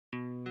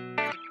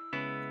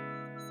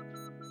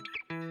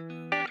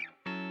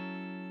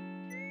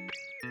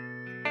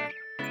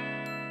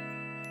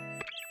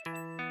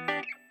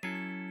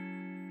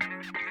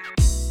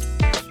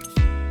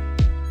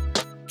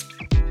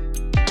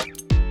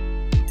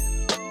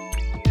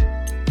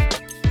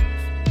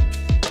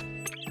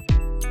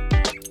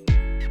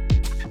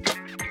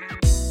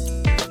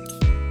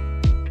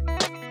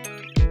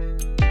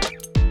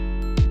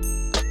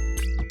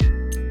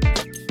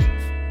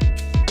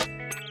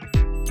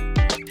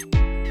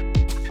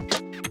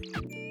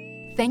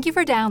Thank you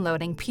for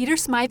downloading Peter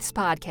Smythe's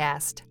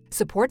podcast.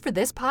 Support for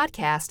this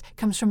podcast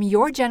comes from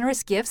your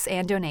generous gifts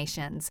and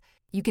donations.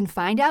 You can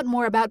find out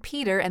more about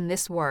Peter and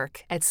this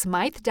work at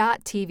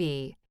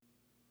smythe.tv.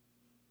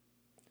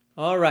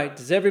 All right,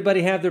 does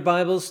everybody have their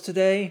Bibles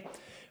today?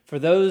 For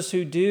those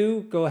who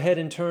do, go ahead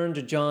and turn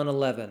to John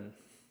 11.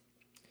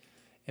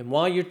 And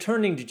while you're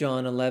turning to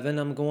John 11,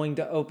 I'm going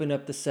to open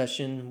up the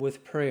session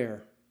with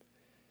prayer.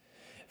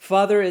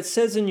 Father, it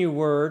says in your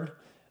word,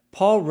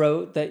 Paul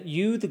wrote that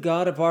you, the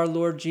God of our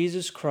Lord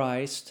Jesus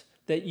Christ,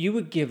 that you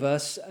would give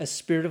us a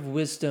spirit of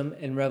wisdom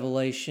and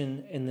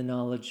revelation in the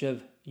knowledge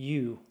of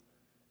you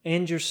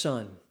and your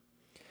Son.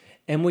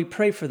 And we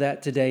pray for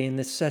that today in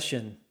this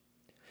session.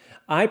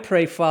 I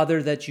pray,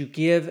 Father, that you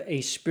give a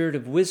spirit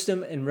of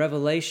wisdom and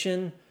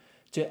revelation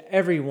to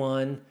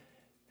everyone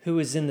who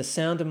is in the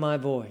sound of my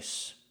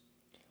voice.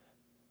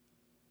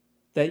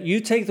 That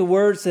you take the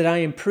words that I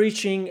am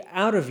preaching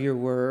out of your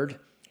word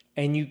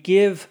and you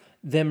give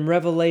them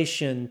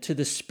revelation to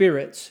the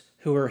spirits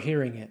who are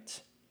hearing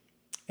it.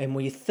 And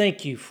we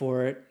thank you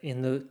for it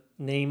in the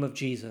name of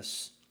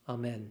Jesus.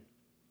 Amen.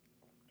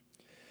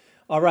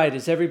 All right,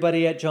 is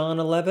everybody at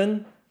John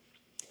 11?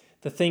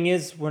 The thing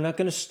is, we're not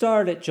going to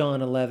start at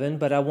John 11,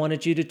 but I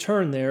wanted you to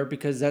turn there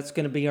because that's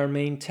going to be our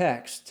main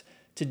text.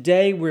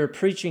 Today, we're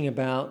preaching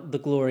about the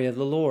glory of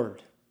the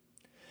Lord.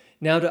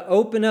 Now, to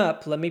open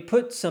up, let me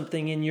put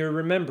something in your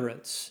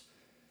remembrance.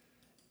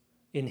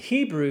 In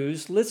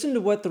Hebrews, listen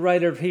to what the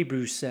writer of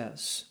Hebrews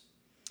says.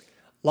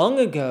 Long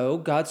ago,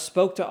 God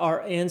spoke to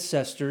our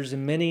ancestors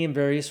in many and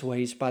various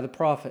ways by the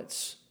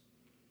prophets.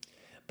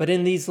 But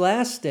in these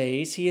last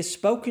days, he has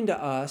spoken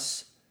to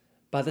us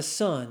by the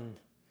Son,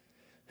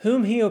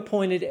 whom he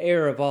appointed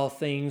heir of all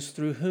things,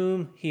 through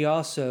whom he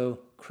also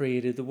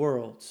created the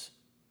worlds.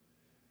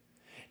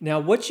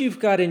 Now, what you've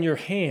got in your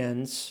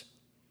hands,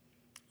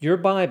 your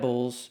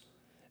Bibles,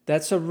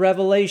 that's a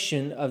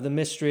revelation of the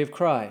mystery of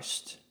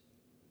Christ.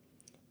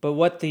 But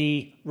what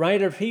the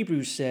writer of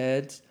Hebrews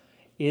said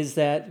is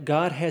that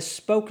God has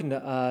spoken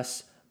to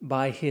us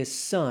by his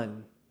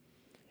Son.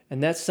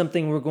 And that's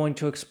something we're going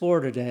to explore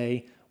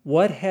today.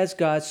 What has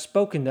God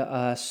spoken to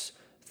us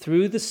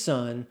through the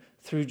Son,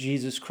 through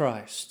Jesus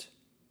Christ?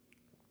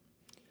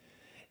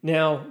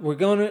 Now, we're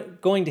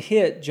going to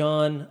hit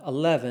John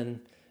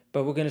 11,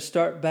 but we're going to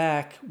start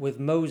back with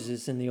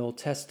Moses in the Old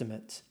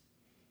Testament,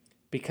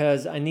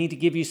 because I need to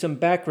give you some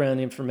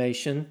background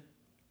information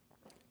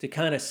to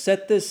kind of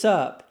set this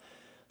up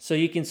so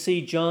you can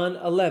see John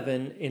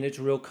 11 in its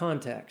real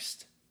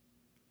context.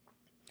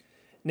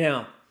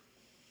 Now,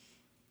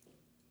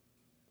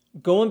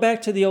 going back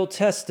to the Old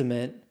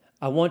Testament,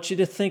 I want you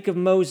to think of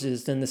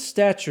Moses and the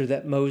stature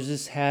that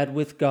Moses had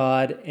with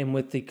God and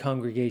with the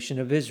congregation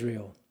of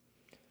Israel.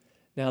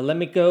 Now, let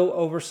me go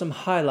over some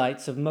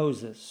highlights of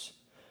Moses.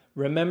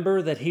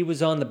 Remember that he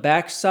was on the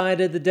backside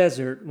of the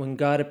desert when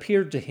God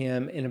appeared to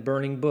him in a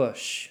burning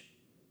bush.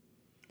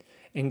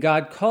 And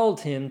God called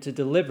him to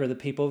deliver the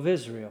people of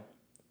Israel.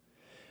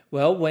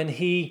 Well, when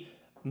he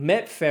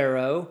met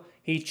Pharaoh,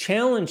 he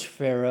challenged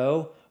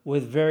Pharaoh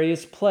with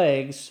various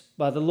plagues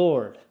by the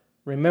Lord.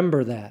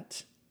 Remember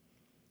that.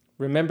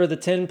 Remember the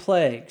 10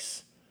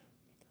 plagues.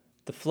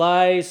 The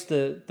flies,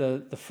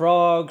 the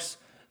frogs,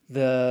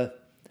 the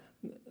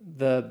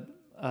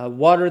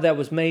water that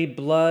was made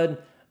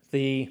blood,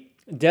 the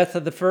death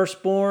of the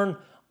firstborn,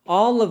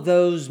 all of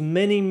those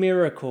many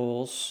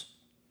miracles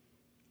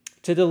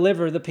to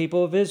deliver the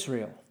people of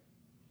Israel.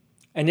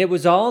 And it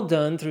was all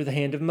done through the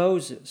hand of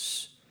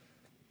Moses.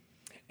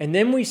 And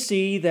then we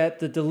see that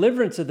the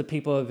deliverance of the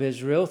people of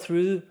Israel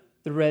through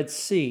the Red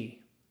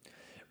Sea.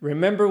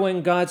 Remember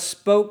when God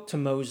spoke to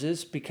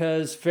Moses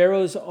because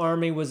Pharaoh's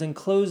army was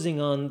enclosing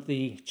on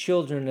the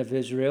children of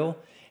Israel,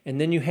 and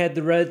then you had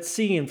the Red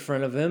Sea in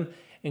front of him,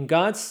 and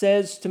God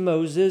says to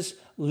Moses,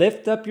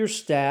 lift up your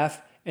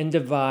staff and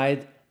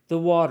divide the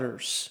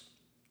waters.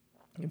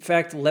 In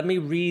fact, let me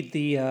read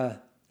the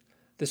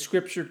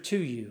scripture to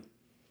you.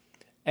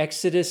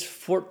 Exodus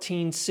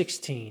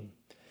 14:16.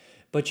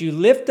 But you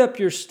lift up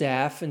your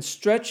staff and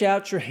stretch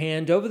out your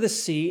hand over the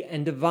sea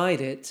and divide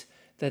it,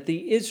 that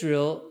the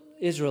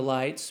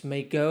Israelites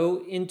may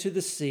go into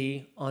the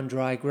sea on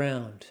dry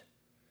ground.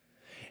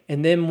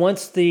 And then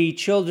once the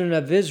children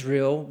of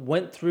Israel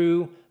went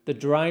through the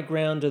dry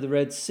ground of the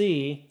Red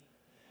Sea,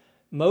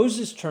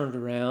 Moses turned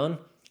around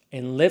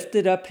and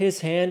lifted up his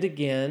hand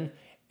again,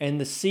 and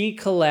the sea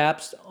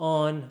collapsed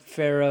on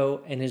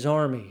Pharaoh and his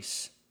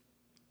armies.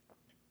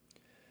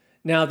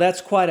 Now, that's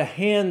quite a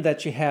hand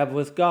that you have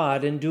with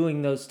God in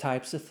doing those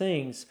types of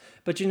things.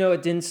 But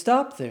it didn't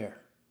stop there.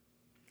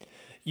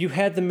 You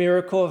had the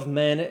miracle of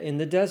manna in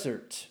the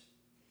desert.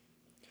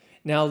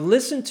 Now,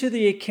 listen to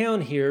the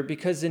account here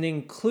because it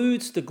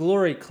includes the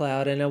glory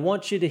cloud, and I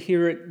want you to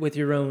hear it with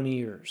your own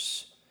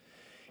ears.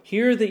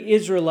 Here the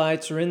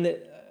Israelites are in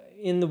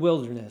the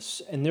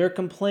wilderness, and they're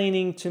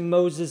complaining to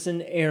Moses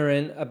and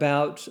Aaron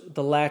about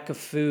the lack of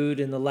food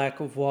and the lack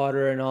of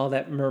water and all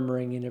that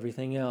murmuring and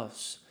everything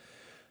else.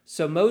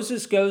 So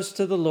Moses goes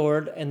to the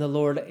Lord, and the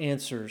Lord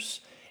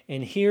answers.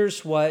 And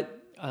here's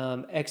what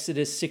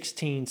Exodus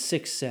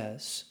 16:6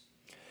 says.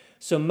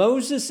 So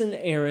Moses and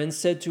Aaron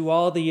said to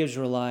all the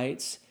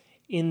Israelites,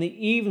 in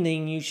the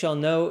evening you shall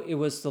know it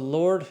was the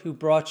Lord who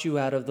brought you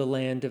out of the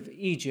land of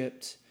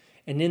Egypt.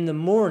 And in the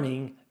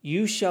morning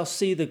you shall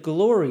see the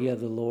glory of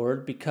the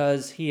Lord,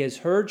 because he has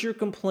heard your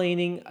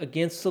complaining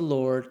against the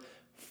Lord.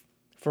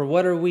 For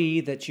what are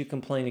we that you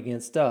complain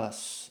against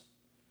us?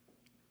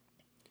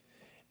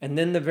 And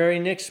then the very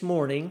next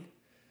morning,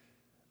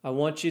 I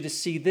want you to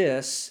see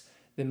this.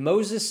 Then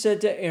Moses said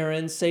to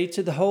Aaron, say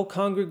to the whole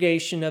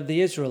congregation of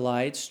the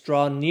Israelites,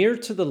 draw near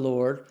to the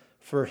Lord,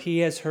 for he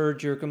has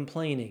heard your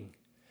complaining.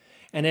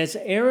 And as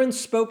Aaron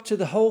spoke to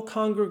the whole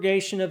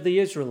congregation of the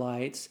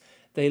Israelites,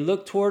 they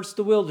looked towards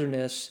the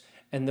wilderness,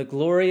 and the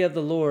glory of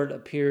the Lord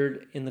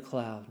appeared in the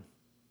cloud.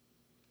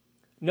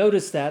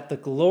 Notice that the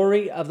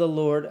glory of the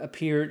Lord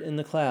appeared in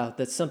the cloud.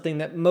 That's something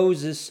that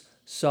Moses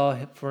saw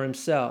for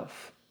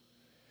himself.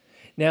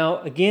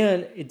 Now,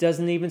 again, it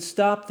doesn't even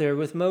stop there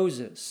with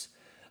Moses.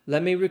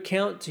 Let me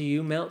recount to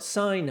you Mount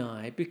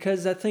Sinai,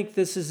 because I think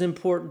this is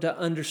important to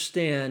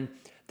understand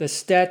the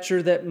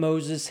stature that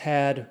Moses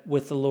had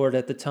with the Lord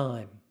at the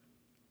time.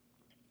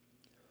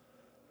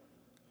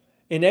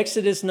 In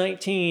Exodus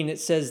 19, it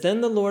says,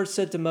 then the Lord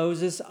said to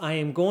Moses, I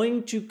am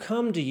going to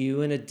come to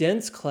you in a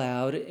dense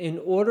cloud in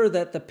order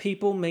that the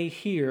people may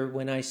hear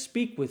when I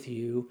speak with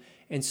you,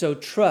 and so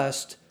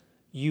trust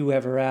you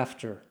ever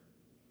after.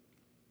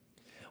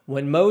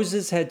 When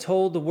Moses had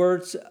told the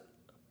words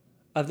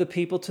of the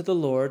people to the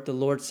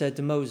Lord said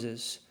to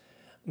Moses,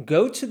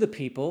 go to the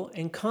people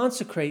and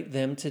consecrate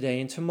them today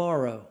and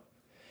tomorrow.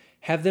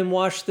 Have them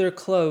wash their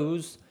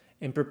clothes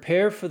and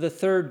prepare for the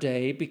third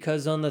day,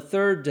 because on the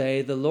third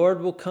day the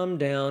Lord will come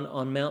down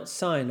on Mount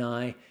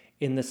Sinai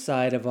in the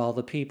sight of all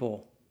the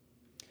people.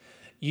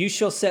 You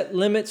shall set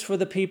limits for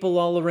the people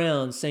all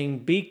around, saying,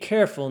 be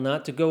careful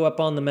not to go up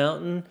on the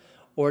mountain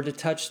or to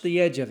touch the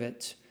edge of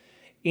it.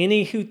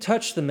 Any who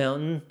touch the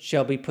mountain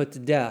shall be put to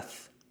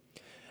death.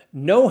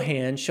 No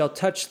hand shall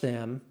touch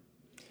them,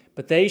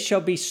 but they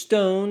shall be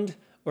stoned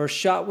or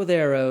shot with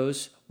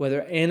arrows,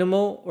 whether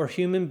animal or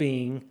human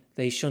being,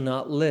 they shall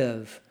not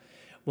live.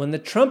 When the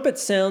trumpet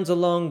sounds a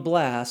long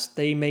blast,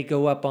 they may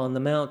go up on the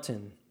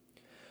mountain.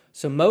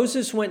 So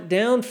Moses went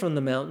down from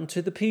the mountain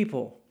to the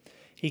people.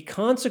 He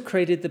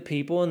consecrated the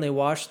people, and they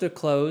washed their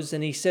clothes,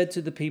 and he said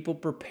to the people,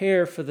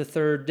 prepare for the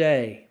third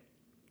day.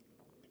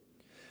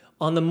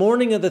 On the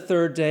morning of the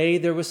third day,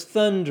 there was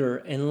thunder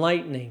and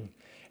lightning,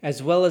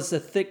 as well as a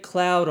thick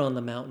cloud on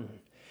the mountain,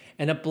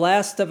 and a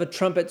blast of a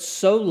trumpet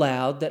so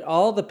loud that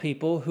all the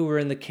people who were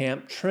in the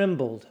camp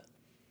trembled.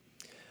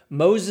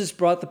 Moses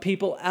brought the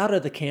people out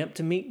of the camp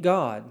to meet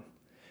God.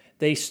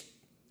 They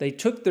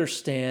took their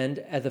stand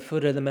at the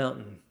foot of the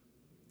mountain.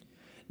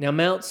 Now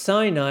Mount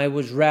Sinai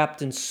was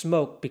wrapped in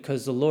smoke,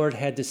 because the Lord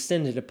had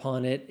descended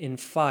upon it in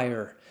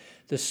fire.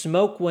 The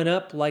smoke went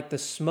up like the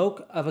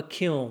smoke of a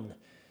kiln,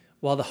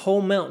 while the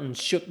whole mountain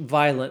shook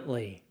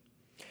violently.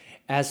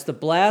 As the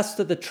blast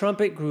of the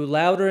trumpet grew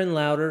louder and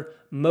louder,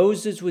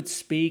 Moses would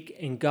speak,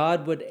 and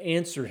God would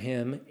answer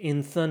him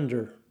in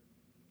thunder.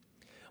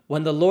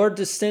 When the Lord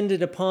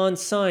descended upon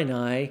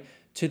Sinai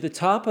to the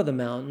top of the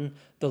mountain,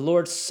 the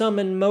Lord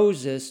summoned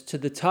Moses to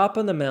the top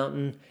of the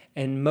mountain,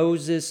 and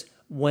Moses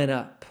went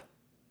up.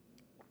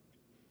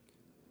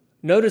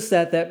 Notice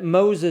that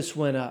Moses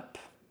went up.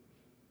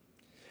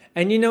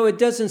 And it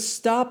doesn't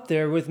stop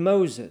there with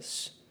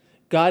Moses.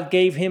 God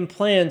gave him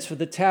plans for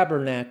the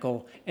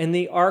tabernacle and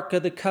the Ark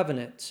of the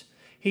Covenant.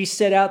 He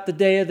set out the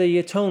Day of the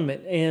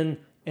Atonement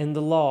and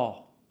the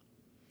law.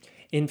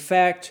 In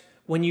fact,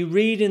 when you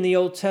read in the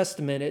Old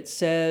Testament, it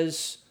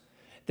says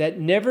that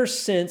never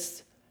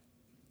since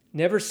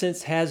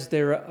has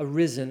there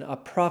arisen a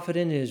prophet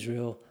in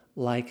Israel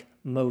like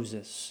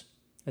Moses.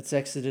 That's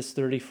Exodus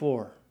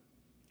 34.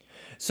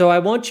 So I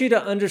want you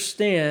to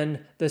understand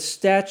the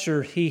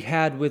stature he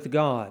had with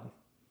God.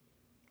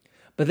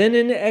 But then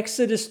in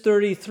Exodus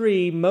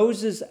 33,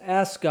 Moses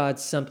asked God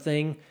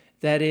something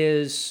that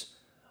is,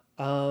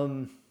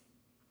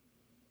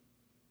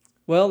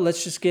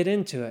 let's just get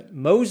into it.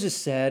 Moses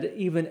said,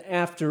 even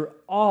after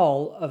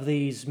all of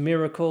these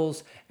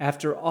miracles,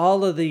 after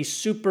all of these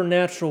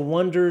supernatural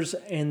wonders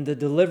and the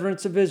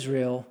deliverance of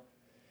Israel,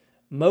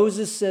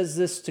 Moses says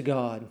this to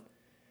God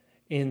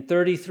in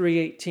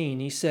 33:18.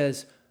 He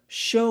says,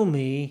 show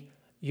me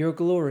your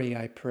glory,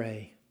 I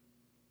pray.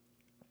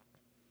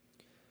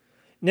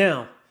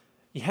 Now,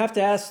 you have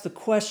to ask the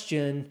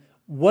question,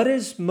 what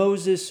is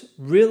Moses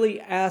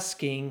really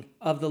asking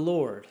of the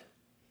Lord?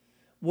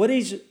 What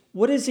is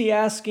he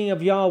asking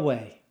of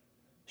Yahweh?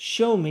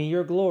 Show me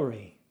your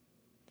glory.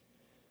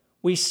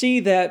 We see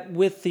that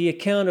with the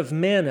account of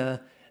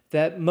manna,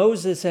 that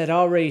Moses had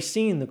already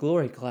seen the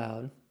glory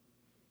cloud.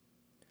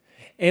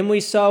 And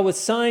we saw with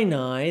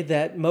Sinai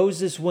that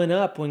Moses went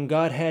up when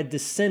God had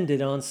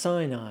descended on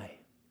Sinai.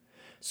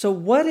 So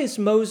what is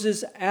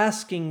Moses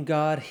asking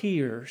God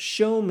here?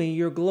 Show me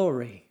your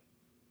glory.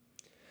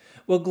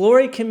 Well,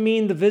 glory can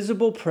mean the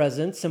visible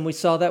presence, and we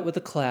saw that with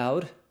the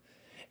cloud.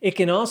 It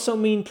can also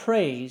mean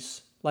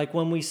praise, like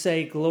when we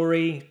say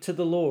glory to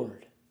the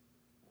Lord.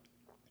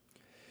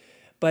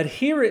 But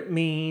here it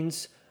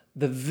means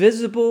the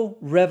visible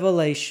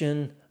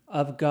revelation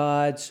of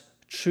God's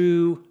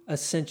true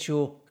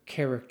essential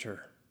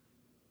character.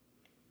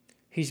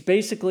 He's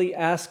basically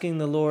asking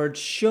the Lord,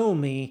 show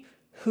me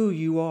who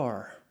you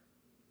are.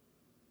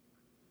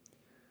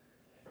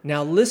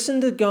 Now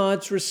listen to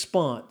God's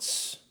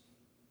response.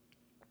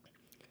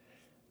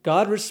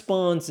 God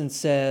responds and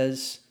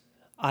says,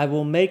 I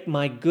will make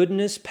my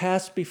goodness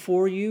pass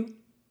before you.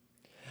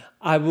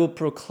 I will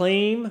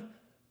proclaim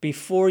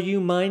before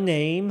you my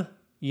name,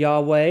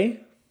 Yahweh.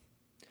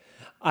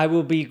 I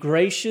will be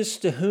gracious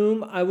to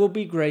whom I will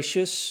be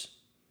gracious.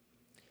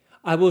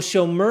 I will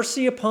show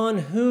mercy upon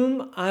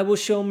whom I will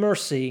show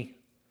mercy.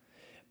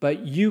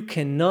 But you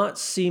cannot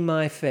see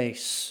my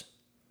face,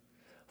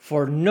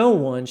 for no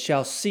one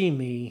shall see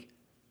me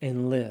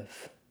and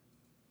live.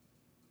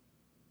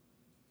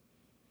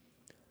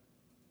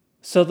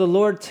 So the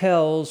Lord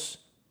tells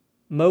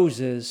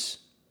Moses,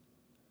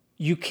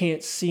 you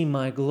can't see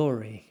my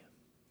glory.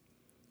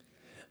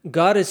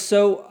 God is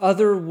so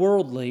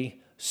otherworldly,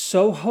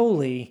 so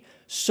holy,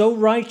 so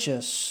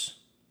righteous,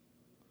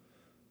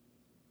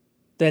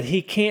 that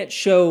he can't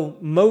show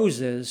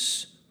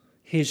Moses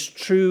his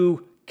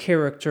true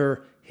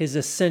character, his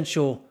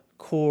essential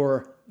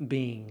core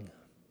being.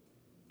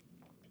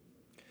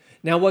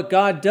 Now, what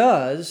God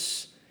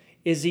does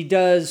is he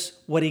does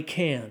what he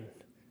can.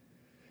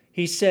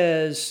 He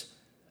says,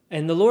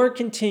 and the Lord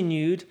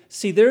continued,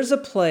 see, there's a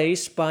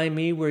place by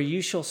me where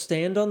you shall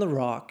stand on the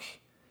rock,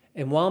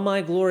 and while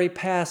my glory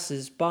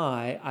passes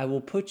by, I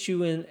will put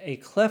you in a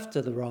cleft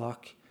of the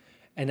rock,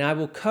 and I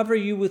will cover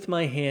you with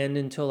my hand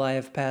until I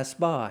have passed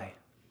by.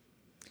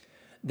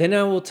 Then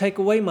I will take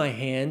away my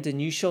hand,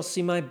 and you shall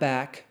see my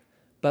back,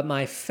 but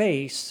my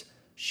face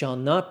shall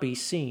not be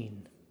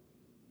seen.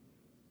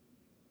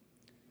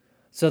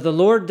 So the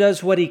Lord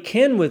does what he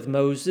can with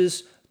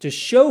Moses to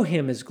show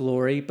him his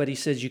glory, but he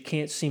says, you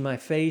can't see my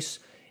face.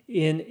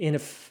 In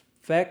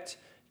effect,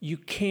 you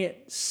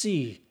can't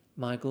see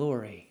my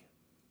glory.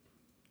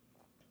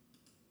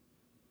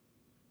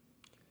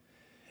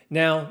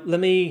 Now, let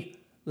me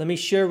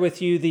share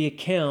with you the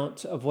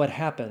account of what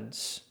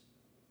happens.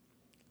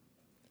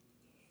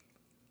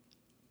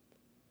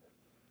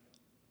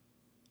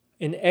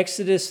 In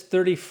Exodus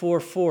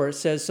 34:4, it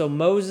says, so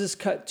Moses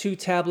cut 2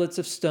 tablets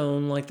of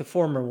stone like the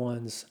former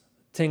ones,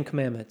 10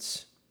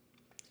 Commandments.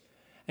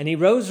 And he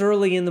rose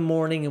early in the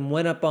morning and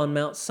went up on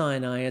Mount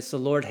Sinai as the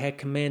Lord had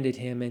commanded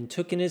him, and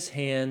took in his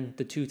hand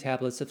the 2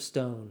 tablets of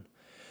stone.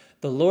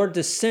 The Lord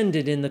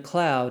descended in the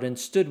cloud and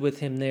stood with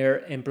him there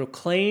and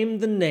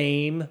proclaimed the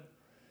name,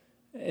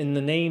 and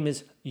the name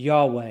is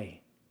Yahweh.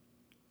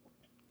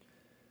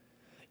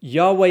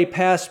 Yahweh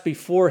passed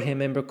before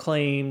him and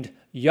proclaimed,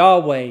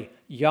 Yahweh,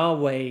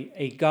 Yahweh,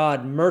 a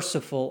God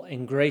merciful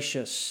and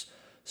gracious,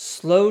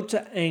 slow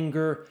to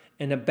anger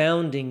and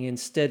abounding in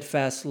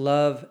steadfast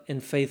love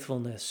and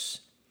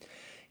faithfulness,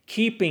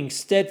 keeping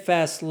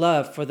steadfast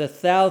love for the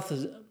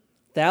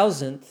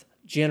 1,000th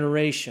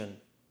generation,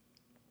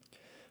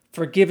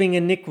 forgiving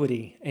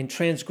iniquity and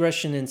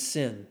transgression and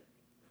sin,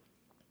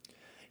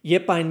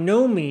 yet by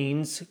no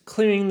means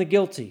clearing the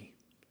guilty,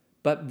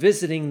 but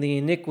visiting the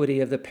iniquity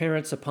of the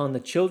parents upon the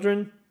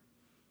children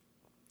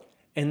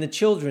and the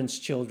children's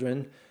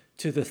children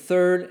to the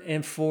 3rd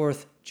and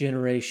 4th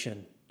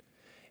generation.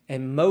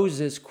 And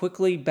Moses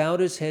quickly bowed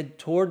his head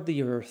toward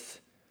the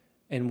earth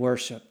and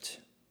worshiped.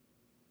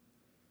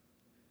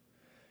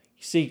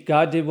 You see,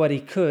 God did what he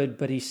could,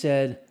 but he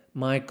said,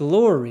 my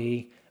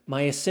glory,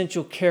 my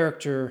essential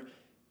character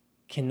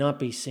cannot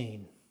be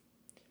seen.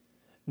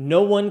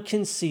 No one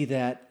can see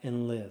that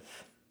and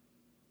live.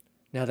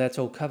 Now that's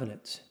Old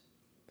Covenant.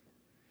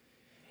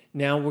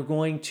 Now we're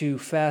going to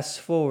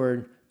fast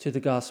forward to the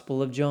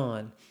Gospel of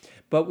John.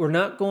 But we're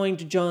not going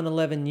to John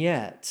 11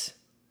 yet.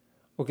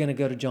 We're going to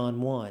go to John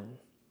 1.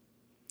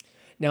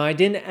 Now, I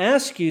didn't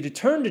ask you to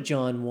turn to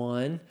John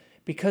 1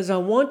 because I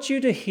want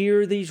you to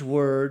hear these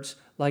words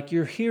like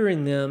you're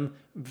hearing them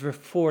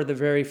for the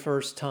very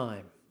first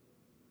time.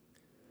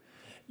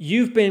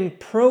 You've been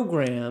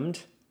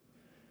programmed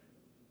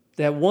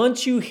that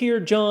once you hear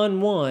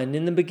John 1,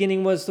 in the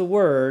beginning was the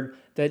Word,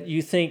 that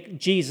you think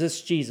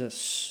Jesus,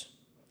 Jesus.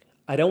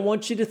 I don't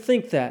want you to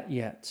think that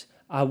yet.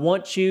 I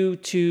want you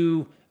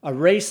to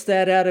erase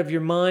that out of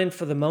your mind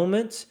for the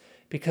moment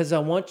because I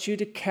want you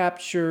to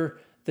capture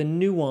the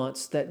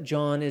nuance that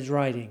John is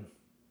writing.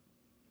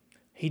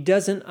 He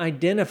doesn't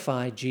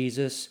identify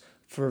Jesus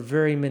for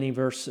very many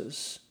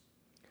verses.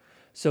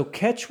 So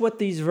catch what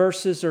these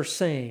verses are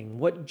saying,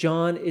 what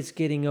John is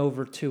getting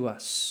over to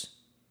us.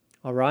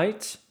 All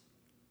right?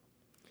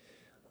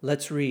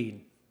 Let's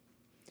read.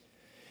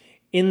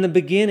 In the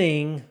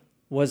beginning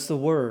was the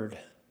Word,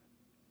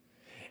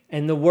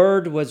 and the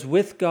Word was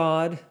with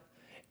God,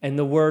 and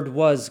the Word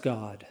was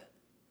God.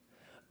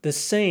 The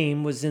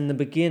same was in the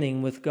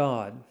beginning with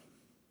God.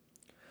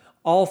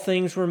 All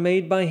things were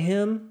made by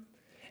him,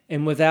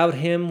 and without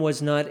him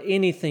was not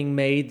anything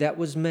made that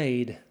was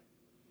made.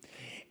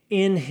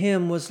 In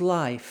him was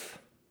life,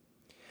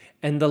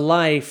 and the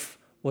life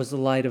was the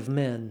light of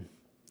men.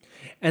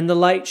 And the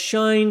light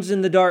shines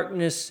in the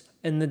darkness,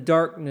 and the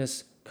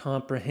darkness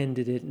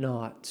comprehended it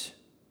not.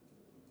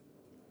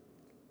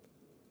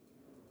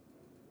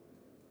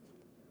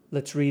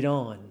 Let's read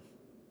on.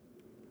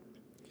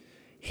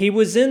 He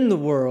was in the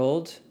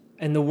world,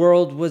 and the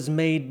world was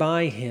made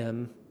by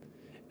him,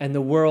 and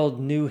the world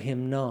knew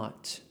him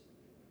not.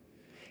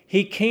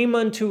 He came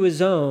unto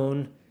his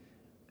own,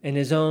 and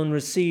his own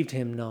received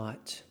him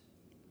not.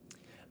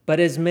 But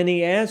as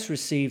many as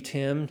received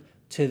him,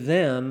 to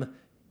them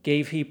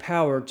gave he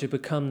power to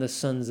become the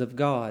sons of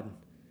God,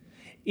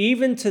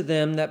 even to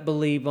them that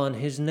believe on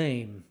his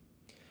name,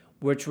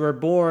 which were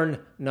born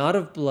not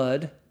of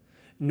blood,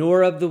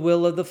 nor of the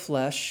will of the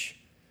flesh,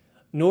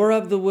 nor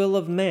of the will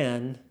of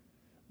man,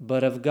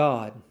 but of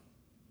God.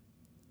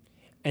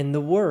 And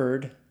the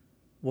Word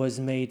was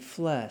made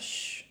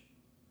flesh,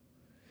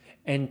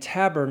 and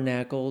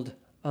tabernacled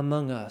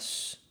among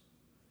us.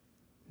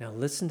 Now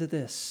listen to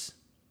this.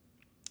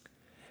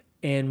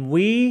 And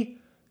we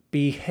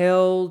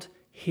beheld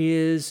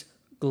his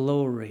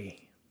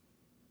glory.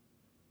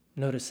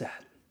 Notice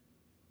that.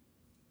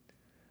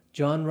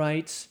 John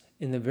writes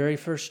in the very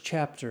first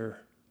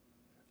chapter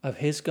of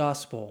his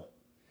gospel,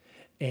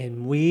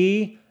 and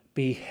we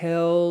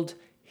beheld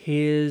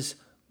his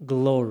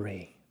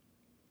glory.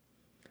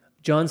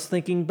 John's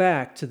thinking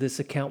back to this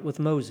account with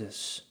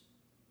Moses.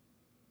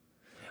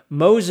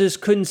 Moses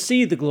couldn't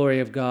see the glory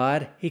of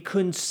God. He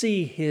couldn't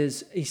see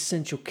his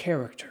essential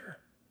character.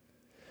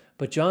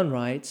 But John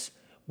writes,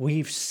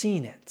 we've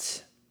seen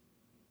it.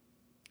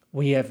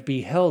 We have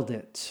beheld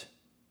it.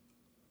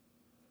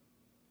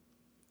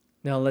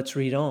 Now let's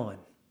read on.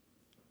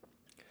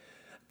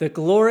 The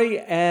glory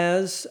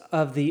as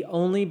of the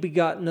only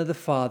begotten of the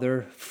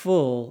Father,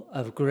 full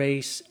of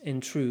grace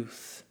and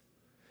truth.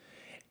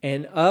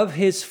 And of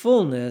his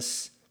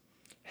fullness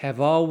have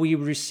all we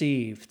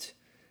received,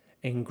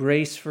 and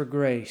grace for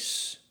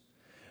grace.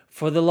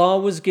 For the law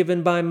was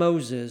given by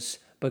Moses,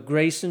 but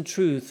grace and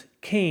truth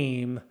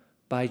came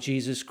by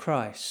Jesus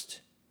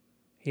Christ.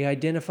 He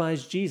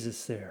identifies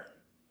Jesus there.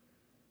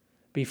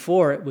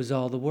 Before it was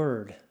all the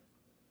Word.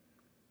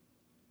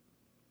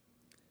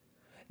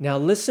 Now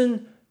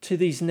listen to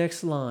these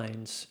next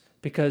lines,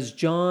 because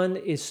John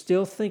is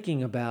still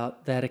thinking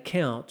about that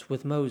account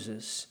with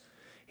Moses.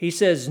 He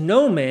says,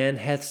 no man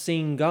hath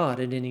seen God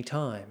at any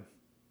time.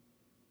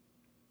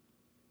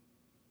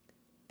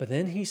 But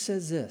then he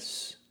says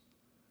this,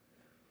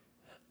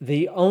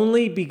 the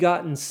only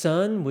begotten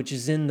Son, which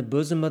is in the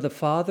bosom of the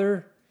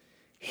Father,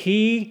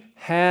 he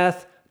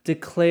hath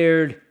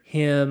declared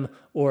him,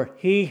 or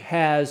he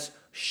has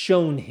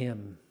shown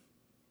him.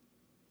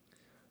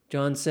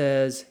 John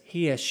says,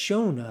 he has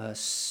shown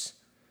us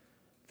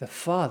the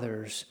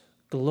Father's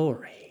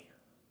glory.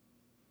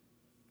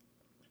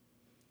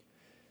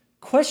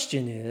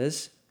 Question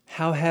is,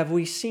 how have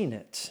we seen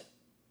it?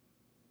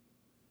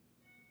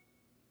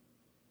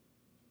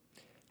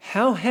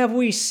 How have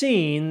we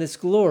seen this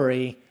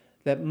glory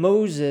that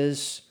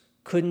Moses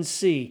couldn't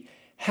see?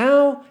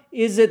 How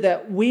is it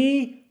that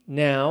we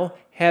now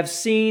have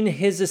seen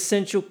his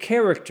essential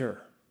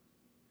character?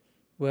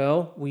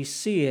 Well, we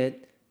see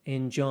it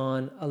in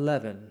John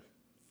 11.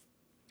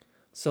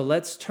 So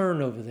let's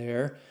turn over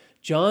there.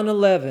 John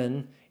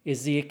 11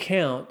 is the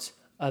account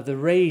of the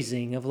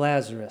raising of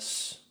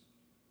Lazarus.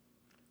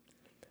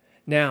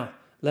 Now,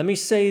 let me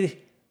say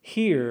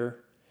here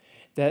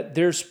that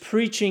there's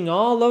preaching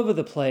all over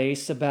the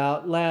place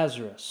about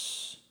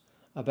Lazarus,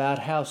 about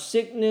how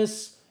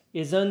sickness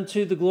is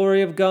unto the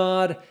glory of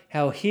God,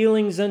 how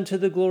healing's unto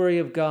the glory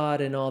of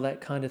God, and all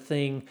that kind of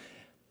thing.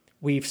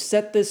 We've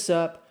set this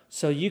up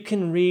so you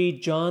can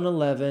read John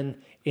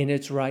 11 in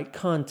its right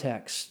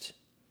context.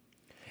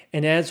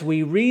 And as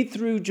we read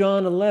through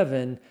John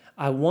 11,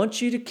 I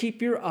want you to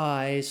keep your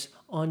eyes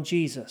on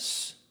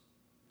Jesus.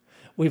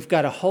 We've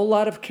got a whole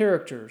lot of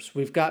characters.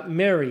 We've got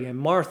Mary and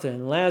Martha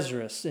and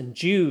Lazarus and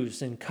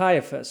Jews and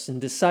Caiaphas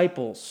and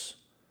disciples.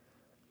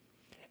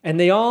 And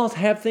they all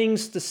have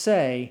things to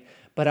say,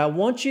 but I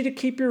want you to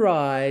keep your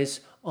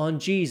eyes on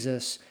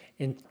Jesus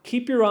and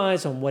keep your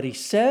eyes on what he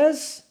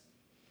says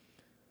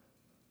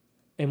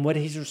and what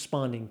he's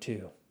responding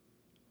to.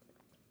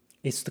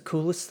 It's the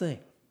coolest thing.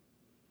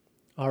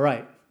 All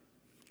right,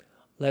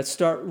 let's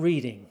start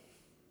reading.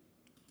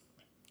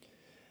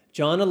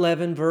 John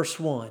 11, verse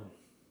 1.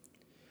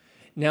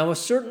 Now a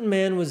certain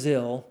man was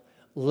ill,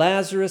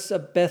 Lazarus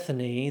of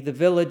Bethany, the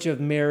village of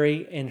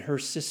Mary and her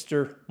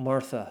sister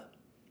Martha.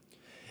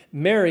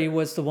 Mary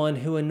was the one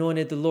who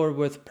anointed the Lord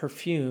with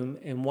perfume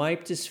and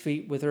wiped his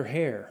feet with her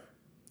hair.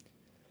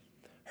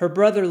 Her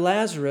brother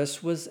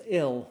Lazarus was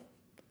ill.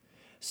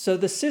 So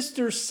the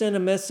sisters sent a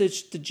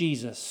message to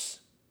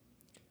Jesus.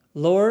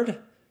 Lord,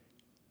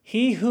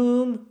 he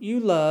whom you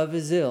love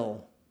is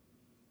ill.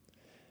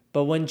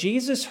 But when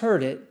Jesus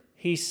heard it,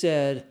 he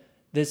said,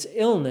 this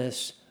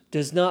illness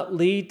does not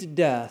lead to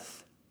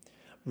death.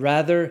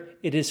 Rather,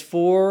 it is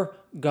for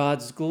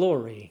God's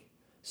glory,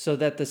 so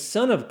that the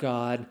Son of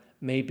God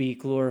may be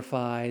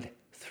glorified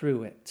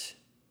through it.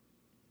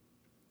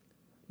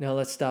 Now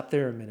let's stop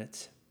there a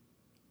minute.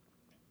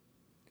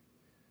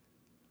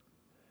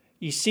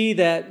 you see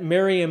that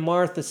Mary and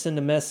Martha send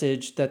a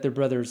message that their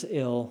brother is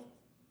ill.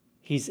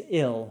 He's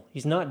ill.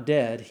 He's not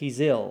dead. He's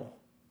ill.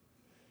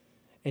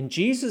 And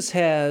Jesus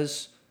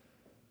has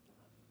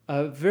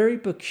a very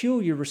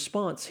peculiar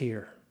response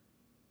here.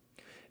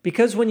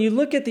 Because when you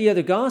look at the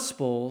other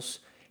Gospels,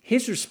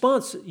 his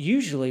response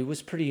usually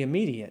was pretty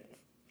immediate.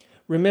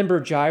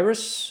 Remember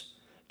Jairus?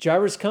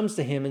 Jairus comes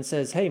to him and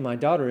says, hey, my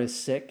daughter is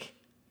sick.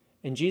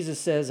 And Jesus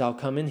says, I'll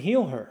come and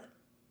heal her.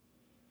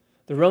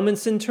 The Roman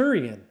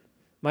centurion,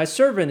 my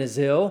servant is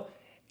ill.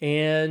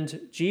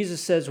 And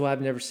Jesus says, well,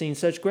 I've never seen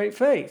such great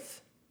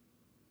faith.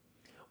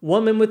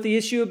 Woman with the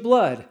issue of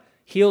blood,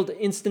 healed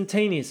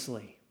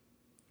instantaneously.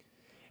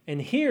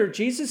 And here,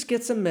 Jesus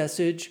gets a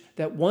message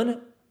that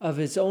one of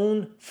his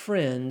own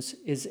friends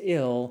is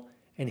ill,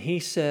 and he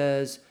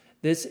says,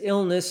 this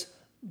illness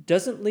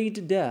doesn't lead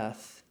to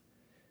death.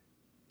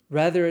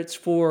 Rather, it's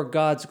for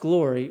God's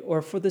glory,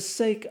 or for the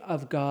sake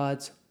of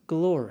God's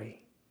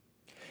glory.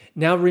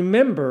 Now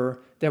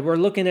remember that we're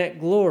looking at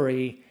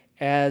glory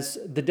as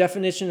the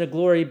definition of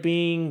glory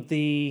being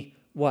the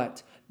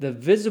what? The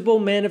visible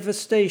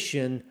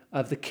manifestation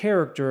of the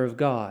character of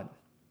God.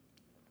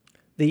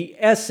 The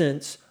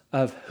essence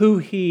of who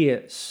he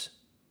is.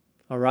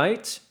 All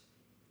right?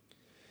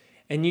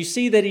 And you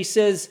see that he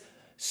says,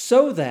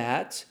 so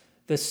that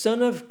the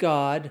Son of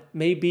God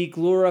may be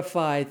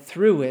glorified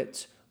through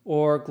it,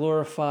 or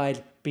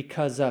glorified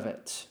because of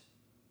it.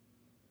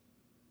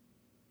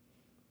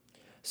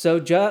 So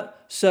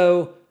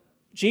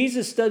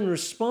Jesus doesn't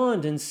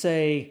respond and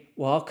say,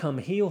 well, I'll come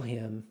heal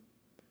him.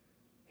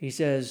 He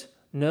says,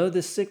 no,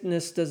 the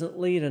sickness doesn't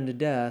lead unto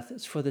death.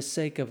 It's for the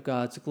sake of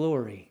God's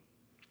glory.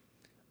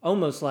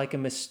 Almost like a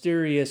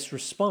mysterious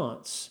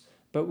response.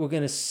 But we're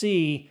going to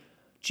see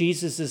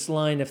Jesus'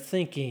 line of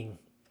thinking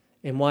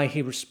and why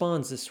he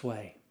responds this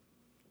way.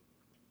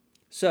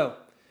 So,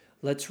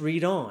 let's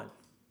read on.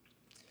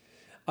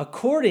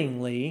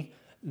 Accordingly,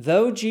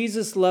 though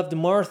Jesus loved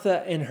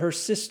Martha and her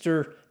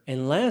sister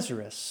and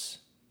Lazarus,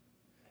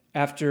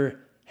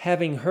 after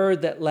having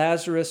heard that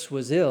Lazarus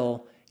was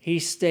ill, he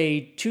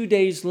stayed 2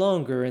 days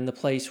longer in the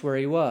place where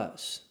he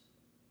was.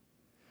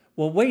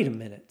 Well, wait a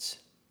minute.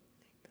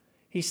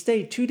 He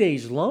stayed 2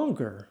 days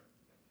longer?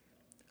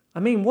 I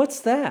mean, what's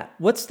that?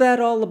 What's that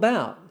all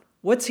about?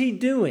 What's he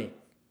doing?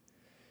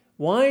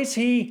 Why is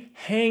he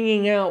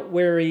hanging out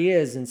where he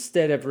is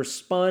instead of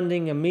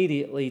responding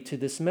immediately to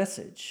this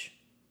message?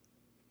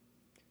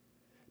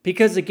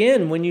 Because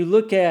again, when you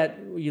look at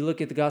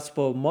the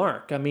Gospel of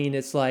Mark, I mean,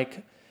 it's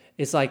like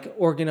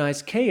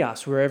organized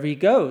chaos wherever he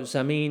goes.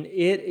 I mean,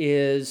 it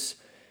is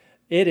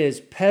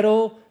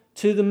pedal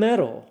to the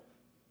metal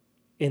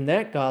in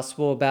that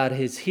gospel about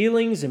his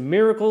healings and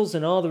miracles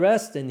and all the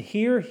rest. And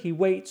here he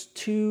waits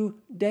 2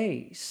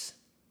 days.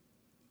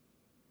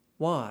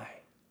 Why?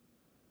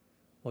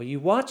 Well,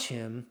 you watch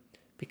him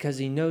because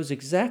he knows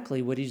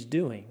exactly what he's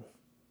doing.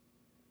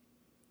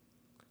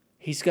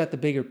 He's got the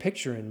bigger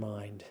picture in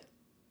mind.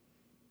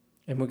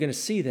 And we're going to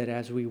see that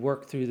as we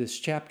work through this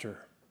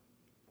chapter.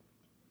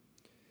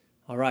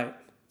 All right,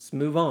 let's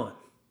move on.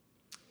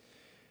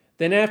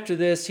 Then after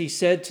this, he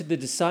said to the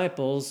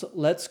disciples,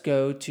 let's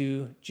go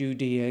to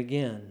Judea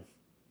again.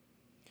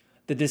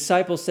 The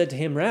disciples said to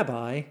him,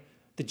 Rabbi,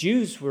 the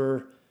Jews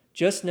were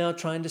just now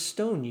trying to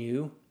stone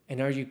you, and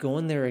are you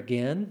going there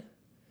again?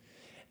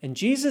 And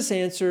Jesus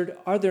answered,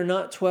 are there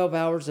not 12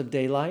 hours of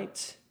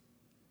daylight?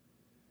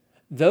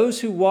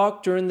 Those who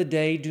walk during the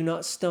day do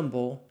not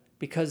stumble,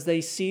 because they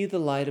see the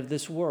light of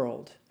this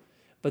world.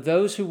 But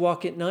those who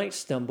walk at night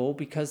stumble,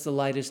 because the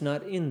light is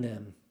not in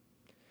them.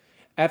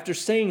 After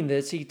saying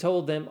this, he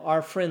told them,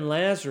 our friend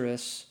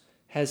Lazarus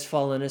has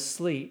fallen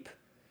asleep,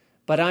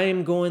 but I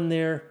am going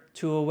there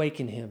to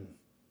awaken him.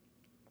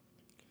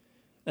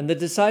 And the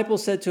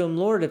disciples said to him,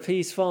 Lord, if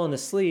he's fallen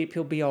asleep,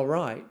 he'll be all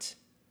right.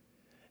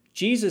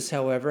 Jesus,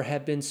 however,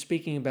 had been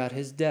speaking about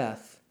his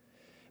death,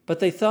 but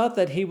they thought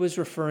that he was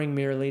referring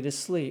merely to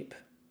sleep.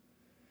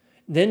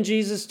 Then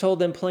Jesus told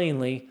them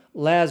plainly,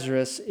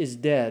 Lazarus is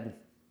dead.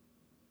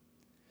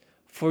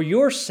 For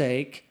your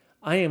sake,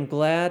 I am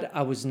glad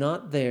I was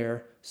not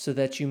there, so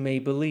that you may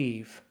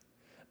believe.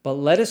 But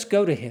let us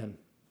go to him.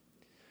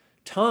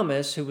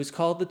 Thomas, who was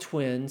called the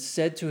twin,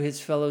 said to his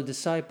fellow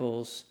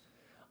disciples,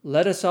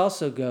 let us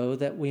also go,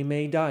 that we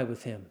may die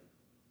with him.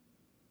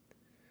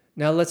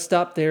 Now let's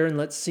stop there and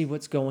let's see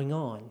what's going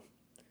on.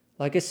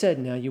 Like I said,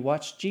 now you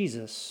watch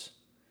Jesus.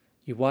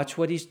 You watch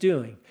what he's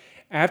doing.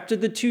 After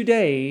the 2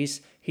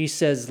 days, he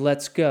says,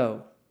 let's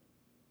go.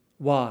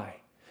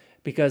 Why?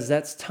 Because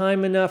that's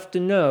time enough to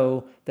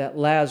know that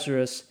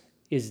Lazarus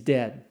is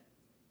dead.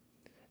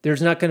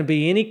 There's not going to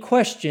be any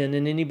question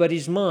in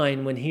anybody's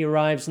mind when he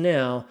arrives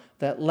now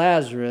that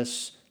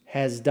Lazarus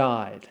has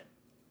died.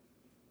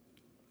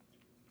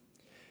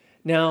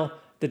 Now,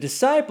 the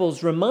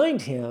disciples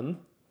remind him,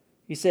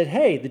 he said,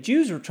 hey, the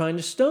Jews were trying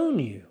to stone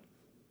you.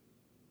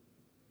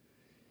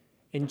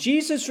 And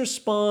Jesus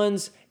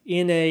responds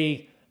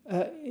in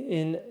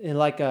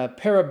like a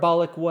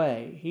parabolic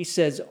way. He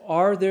says,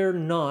 are there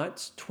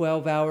not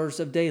 12 hours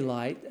of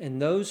daylight, and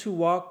those who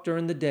walk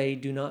during the day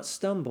do not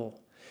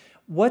stumble?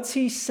 what's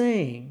he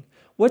saying?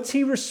 What's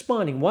he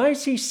responding? Why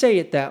does he say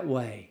it that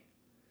way?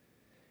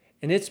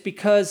 And it's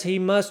because he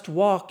must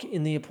walk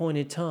in the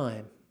appointed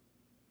time.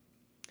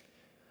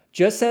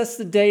 Just as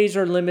the days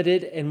are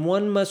limited and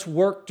one must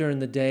work during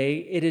the day,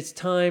 it is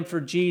time for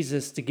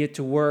Jesus to get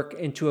to work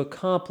and to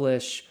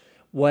accomplish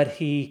what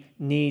he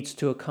needs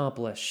to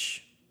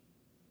accomplish.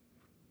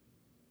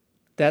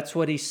 That's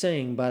what he's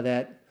saying by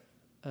that,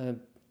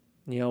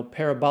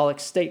 parabolic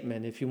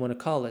statement, if you want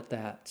to call it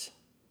that.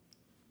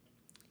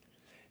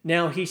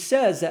 Now, he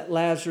says that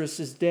Lazarus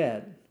is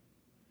dead.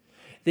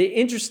 The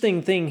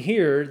interesting thing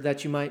here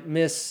that you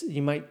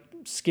might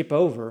skip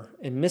over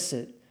and miss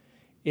it,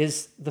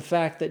 is the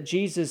fact that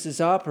Jesus is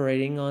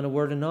operating on a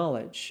word of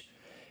knowledge.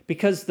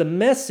 Because the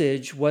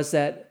message was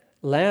that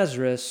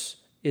Lazarus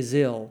is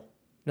ill.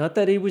 Not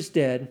that he was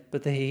dead,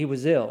 but that he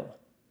was ill.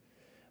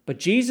 But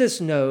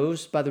Jesus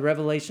knows by the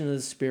revelation of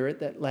the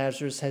Spirit that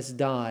Lazarus has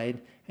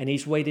died, and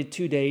he's waited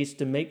 2 days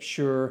to make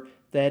sure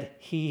that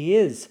he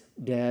is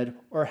dead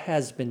or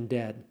has been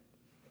dead.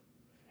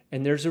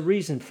 And there's a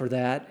reason for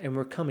that, and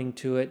we're coming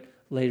to it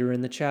later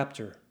in the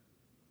chapter.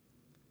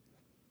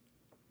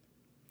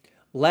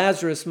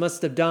 Lazarus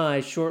must have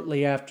died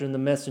shortly after the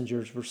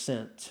messengers were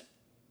sent.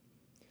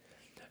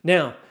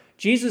 Now,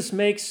 Jesus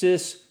makes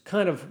this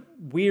kind of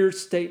weird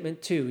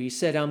statement too. He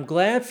said, I'm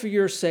glad for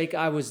your sake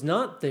I was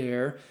not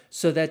there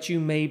so that you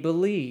may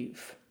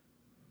believe.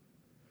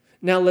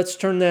 Now, let's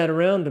turn that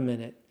around a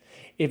minute.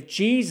 If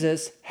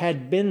Jesus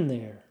had been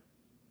there,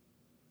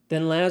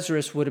 then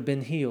Lazarus would have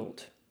been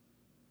healed.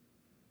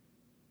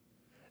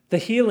 The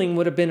healing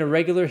would have been a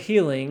regular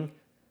healing,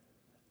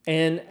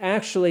 and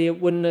actually,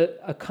 it wouldn't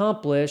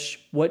accomplish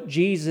what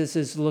Jesus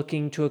is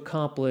looking to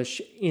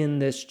accomplish in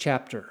this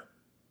chapter.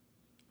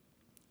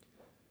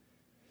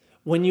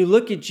 When you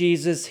look at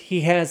Jesus,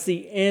 he has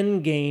the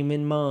end game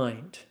in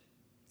mind.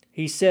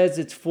 He says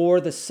it's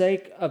for the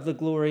sake of the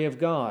glory of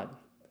God.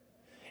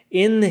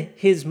 In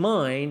his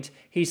mind,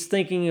 he's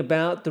thinking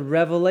about the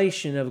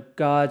revelation of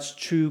God's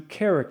true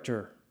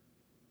character.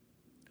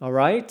 All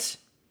right?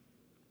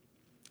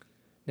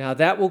 Now,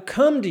 that will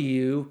come to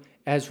you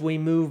as we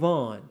move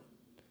on.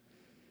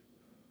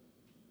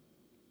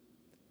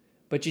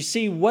 But you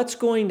see, what's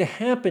going to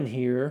happen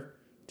here,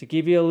 to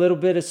give you a little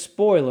bit of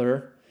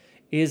spoiler,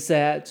 is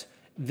that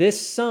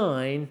this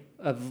sign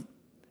of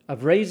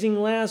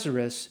raising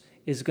Lazarus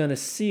is going to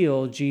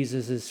seal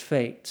Jesus'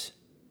 fate.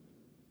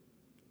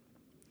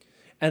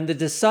 And the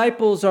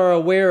disciples are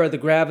aware of the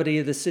gravity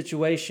of the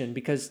situation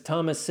because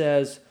Thomas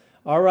says,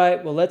 all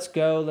right, well, let's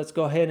go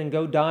ahead and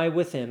go die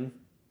with him.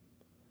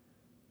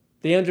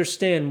 They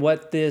understand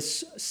what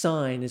this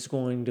sign is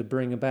going to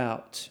bring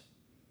about.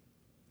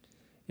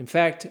 In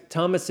fact,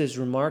 Thomas's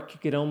remark, you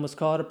could almost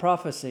call it a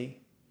prophecy.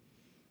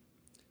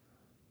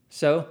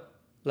 So,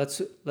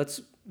 let's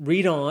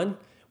read on.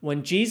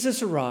 When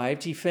Jesus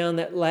arrived, he found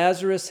that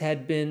Lazarus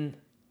had been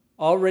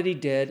already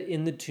dead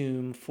in the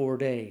tomb 4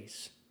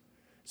 days.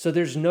 So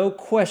there's no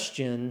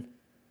question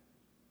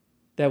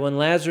that when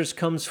Lazarus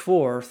comes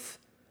forth,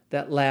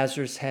 that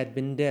Lazarus had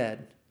been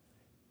dead.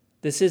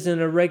 This isn't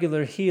a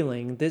regular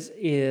healing. This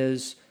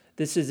is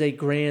a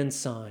grand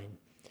sign.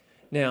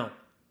 Now,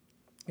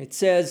 it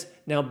says,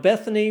 now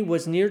Bethany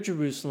was near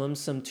Jerusalem,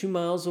 some 2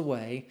 miles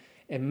away,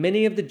 and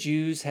many of the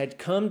Jews had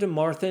come to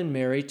Martha and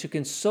Mary to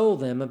console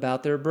them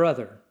about their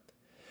brother.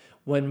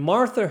 When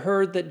Martha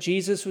heard that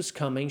Jesus was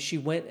coming, she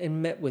went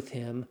and met with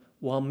him,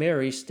 while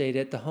Mary stayed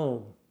at the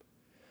home.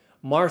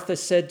 Martha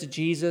said to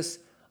Jesus,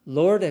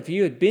 Lord, if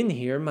you had been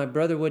here, my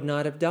brother would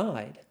not have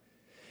died.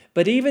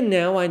 But even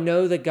now I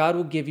know that God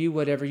will give you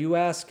whatever you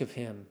ask of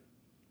him.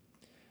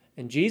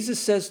 And Jesus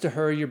says to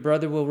her, your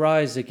brother will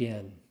rise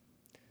again.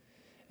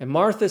 And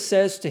Martha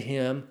says to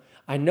him,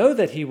 I know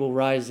that he will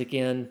rise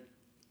again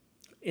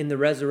in the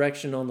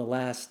resurrection on the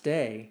last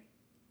day.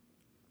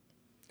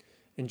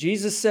 And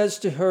Jesus says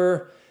to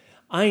her,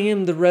 I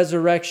am the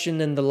resurrection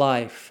and the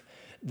life.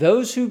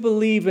 Those who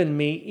believe in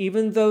me,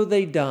 even though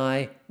they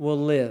die, will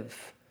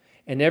live.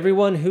 And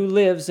everyone who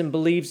lives and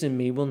believes in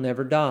me will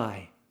never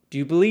die. Do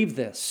you believe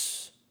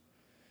this?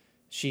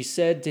 She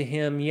said to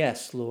him,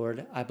 yes,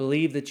 Lord, I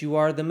believe that you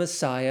are the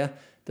Messiah,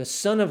 the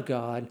Son of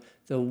God,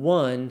 the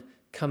one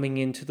coming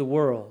into the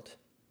world.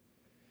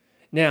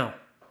 Now,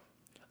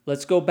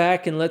 let's go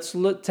back and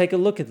take a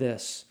look at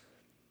this.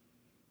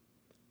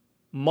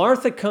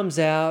 Martha comes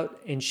out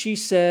and she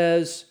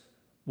says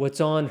what's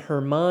on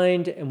her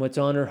mind and what's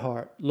on her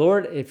heart.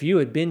 Lord, if you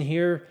had been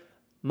here,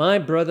 my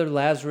brother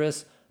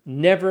Lazarus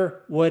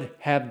never would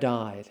have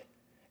died.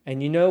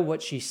 And you know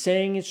what she's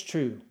saying is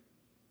true,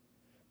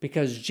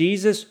 because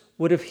Jesus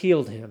would have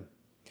healed him.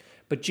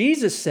 But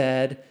Jesus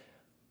said,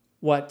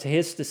 to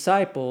his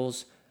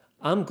disciples,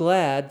 I'm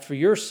glad for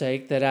your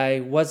sake that I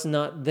was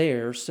not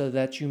there so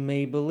that you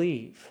may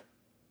believe.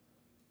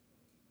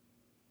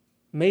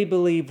 May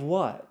believe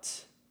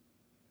what?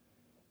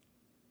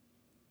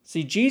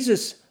 See,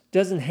 Jesus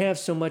doesn't have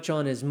so much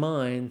on his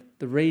mind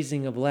the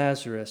raising of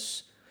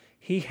Lazarus.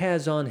 He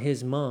has on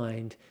his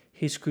mind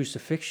his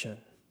crucifixion.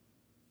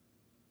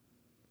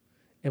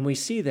 And we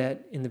see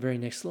that in the very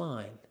next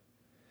line.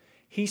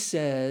 He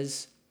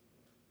says,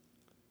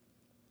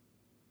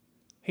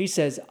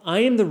 I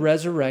am the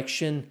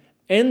resurrection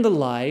and the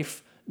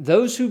life.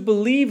 Those who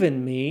believe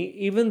in me,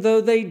 even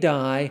though they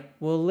die,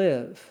 will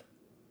live.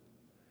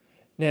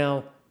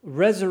 Now,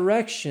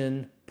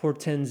 resurrection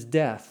portends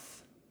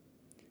death.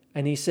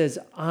 And he says,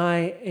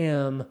 I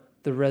am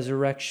the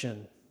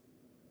resurrection.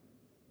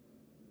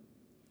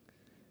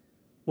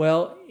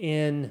 Well,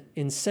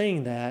 in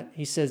saying that,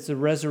 he says the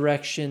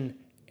resurrection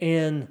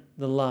and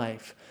the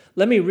life.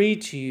 Let me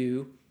read to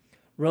you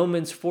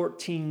Romans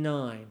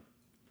 14:9,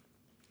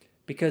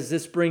 because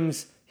this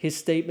brings his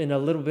statement a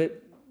little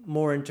bit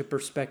more into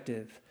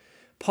perspective.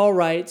 Paul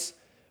writes,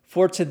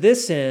 for to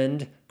this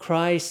end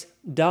Christ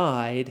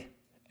died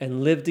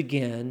and lived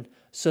again,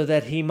 so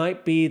that he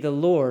might be the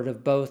Lord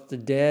of both the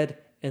dead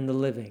and the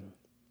living.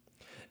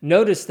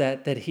 Notice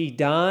that he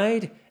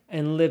died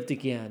and lived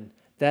again.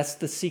 That's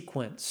the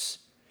sequence.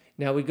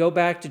 Now we go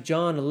back to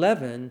John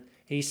 11.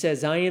 He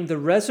says, I am the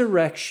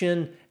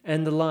resurrection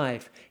and the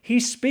life.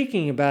 He's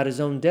speaking about his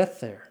own death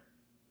there.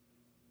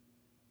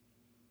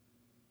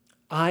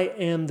 I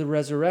am the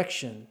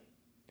resurrection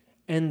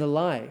and the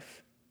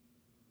life.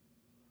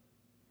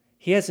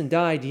 He hasn't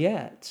died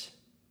yet.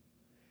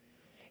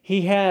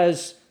 He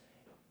has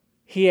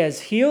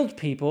healed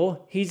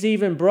people. He's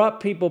even brought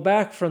people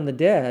back from the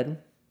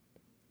dead.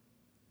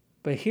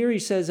 But here he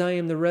says, I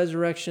am the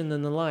resurrection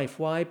and the life.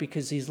 Why?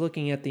 Because he's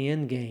looking at the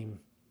end game.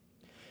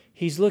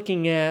 He's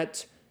looking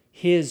at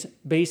his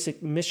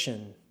basic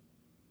mission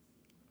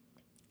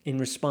in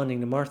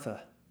responding to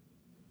Martha.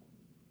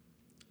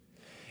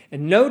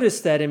 And notice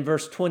that in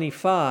verse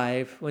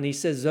 25, when he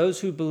says,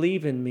 those who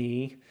believe in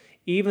me,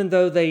 even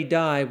though they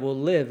die, will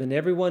live, and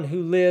everyone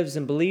who lives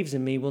and believes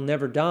in me will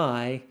never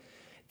die,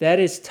 that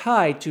is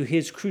tied to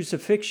his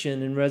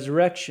crucifixion and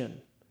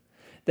resurrection.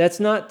 That's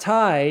not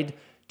tied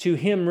to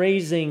him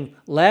raising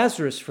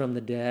Lazarus from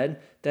the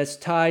dead. That's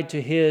tied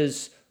to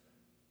his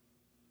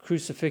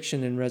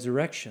crucifixion and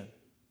resurrection.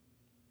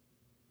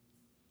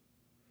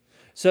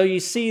 So you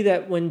see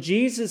that when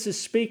Jesus is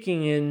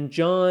speaking in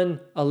John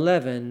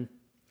 11,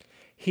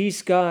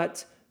 he's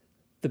got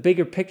the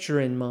bigger picture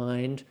in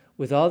mind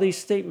with all these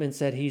statements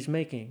that he's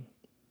making.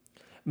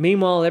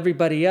 Meanwhile,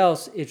 everybody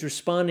else is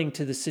responding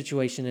to the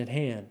situation at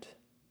hand.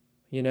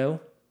 You know?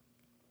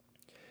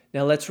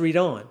 Now let's read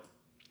on.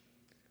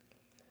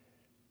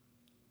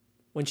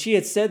 When she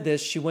had said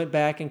this, she went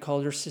back and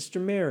called her sister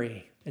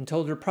Mary and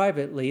told her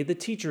privately, the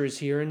teacher is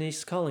here and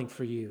he's calling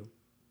for you.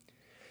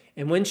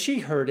 And when she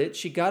heard it,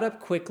 she got up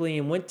quickly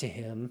and went to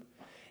him.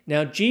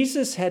 Now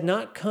Jesus had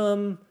not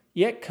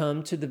yet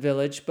come to the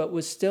village, but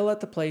was still at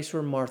the place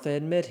where Martha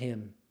had met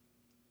him.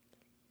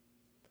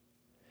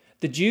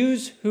 The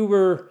Jews who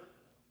were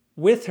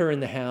with her in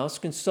the house,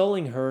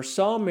 consoling her,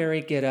 saw Mary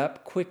get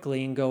up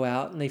quickly and go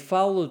out, and they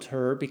followed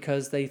her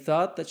because they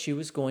thought that she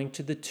was going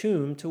to the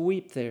tomb to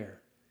weep there.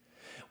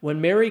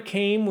 When Mary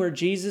came where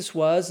Jesus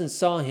was and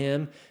saw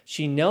him,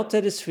 she knelt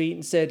at his feet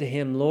and said to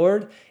him,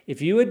 Lord,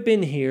 if you had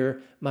been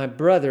here, my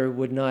brother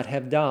would not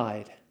have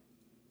died.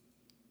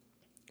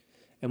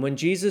 And when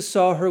Jesus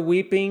saw her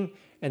weeping,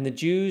 and the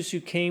Jews who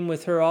came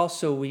with her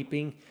also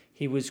weeping,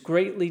 he was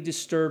greatly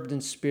disturbed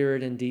in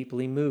spirit and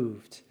deeply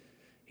moved.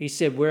 He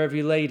said, where have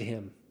you laid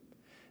him?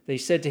 They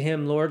said to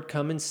him, Lord,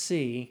 come and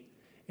see.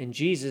 And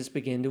Jesus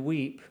began to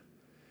weep.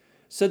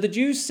 So the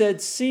Jews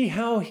said, see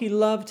how he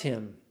loved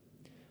him.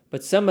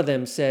 But some of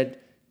them said,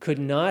 could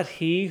not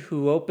he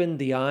who opened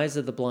the eyes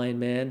of the blind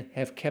man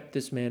have kept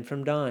this man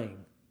from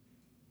dying?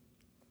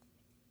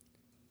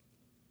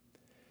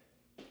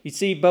 You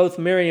see, both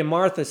Mary and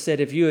Martha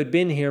said, if you had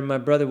been here, my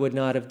brother would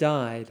not have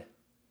died.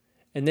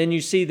 And then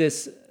you see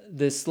this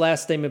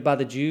last statement by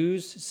the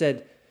Jews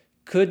said,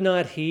 could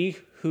not he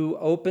who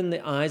opened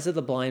the eyes of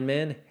the blind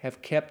man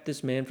have kept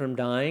this man from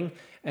dying?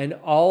 And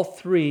all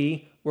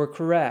three were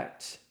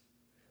correct.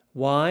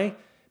 Why?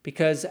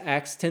 Because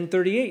Acts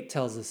 10:38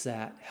 tells us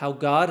that, how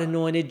God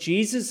anointed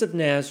Jesus of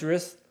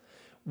Nazareth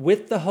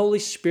with the Holy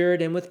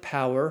Spirit and with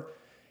power,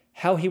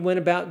 how he went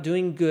about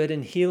doing good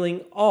and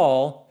healing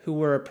all who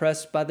were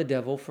oppressed by the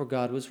devil, for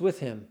God was with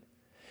him.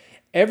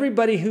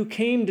 Everybody who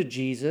came to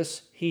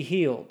Jesus, he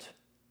healed.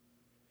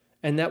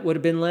 And that would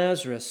have been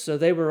Lazarus. So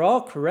they were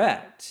all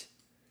correct.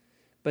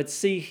 But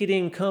see, he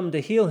didn't come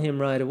to heal him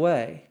right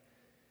away.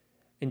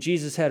 And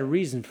Jesus had a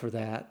reason for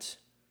that.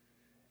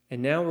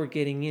 And now we're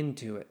getting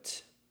into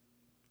it.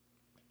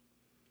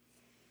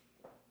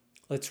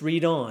 Let's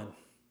read on,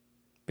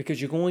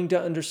 because you're going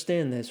to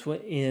understand this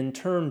in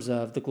terms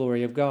of the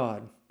glory of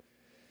God.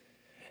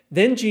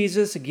 Then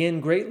Jesus,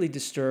 again greatly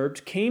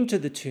disturbed, came to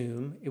the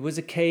tomb. It was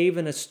a cave,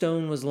 and a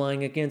stone was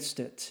lying against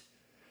it.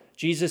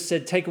 Jesus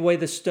said, take away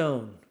the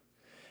stone.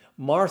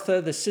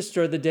 Martha, the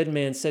sister of the dead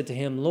man, said to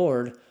him,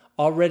 Lord,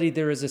 already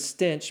there is a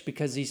stench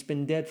because he's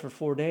been dead for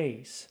 4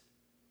 days.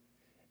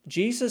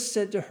 Jesus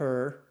said to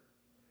her,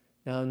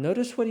 now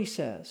notice what he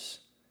says,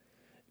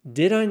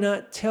 did I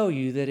not tell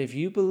you that if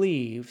you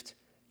believed,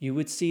 you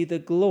would see the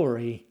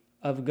glory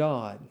of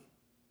God?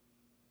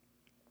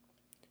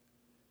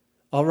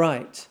 All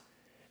right.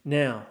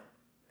 Now,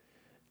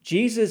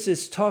 Jesus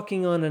is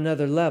talking on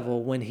another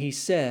level when he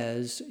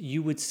says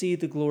you would see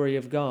the glory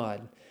of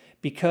God,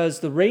 because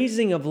the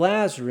raising of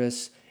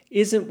Lazarus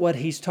isn't what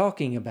he's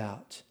talking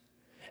about.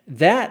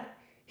 That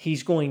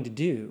he's going to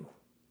do.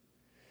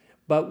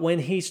 But when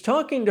he's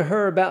talking to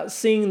her about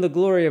seeing the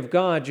glory of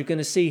God, you're going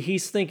to see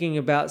he's thinking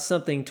about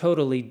something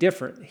totally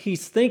different.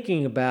 He's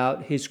thinking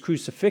about his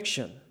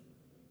crucifixion.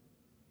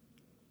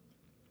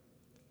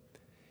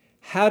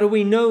 How do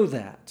we know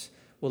that?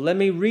 Well, let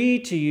me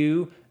read to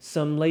you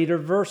some later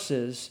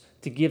verses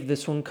to give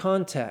this one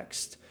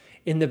context.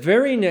 In the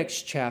very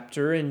next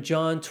chapter, in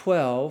John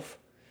 12,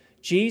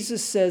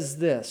 Jesus says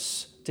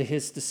this to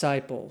his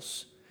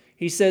disciples.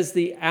 He says,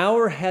 "The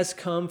hour has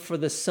come for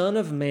the Son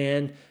of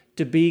Man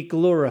to be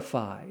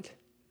glorified."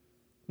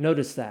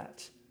 Notice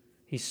that.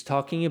 He's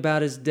talking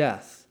about his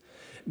death.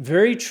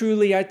 "Very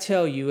truly I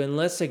tell you,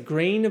 unless a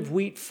grain of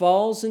wheat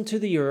falls into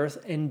the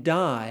earth and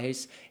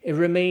dies, it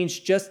remains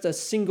just a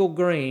single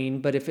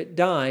grain, but if it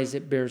dies,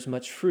 it bears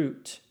much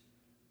fruit."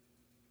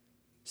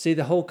 See,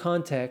 the whole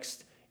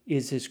context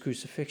is his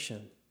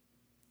crucifixion.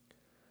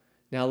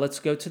 Now let's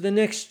go to the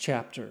next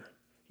chapter.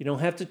 You don't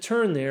have to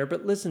turn there,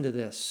 but listen to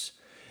this.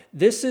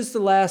 This is the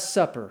Last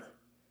Supper,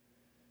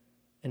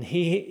 and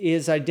he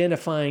is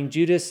identifying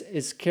Judas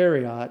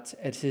Iscariot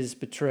as his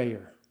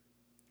betrayer.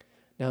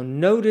 Now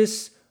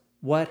notice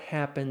what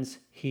happens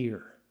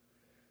here.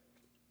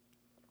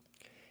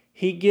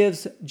 He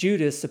gives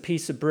Judas a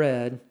piece of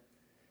bread,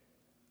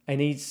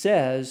 and he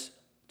says,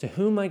 "To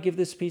whom I give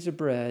this piece of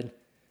bread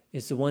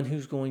is the one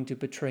who's going to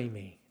betray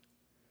me."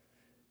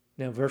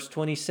 Now verse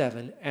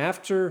 27,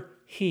 after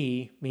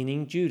he,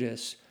 meaning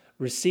Judas,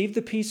 received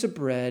the piece of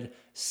bread,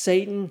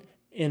 Satan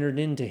entered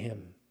into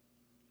him.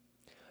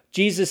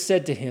 Jesus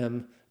said to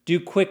him, "Do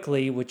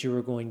quickly what you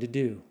are going to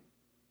do."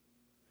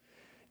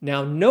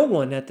 Now, no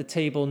one at the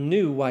table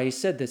knew why he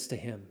said this to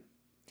him.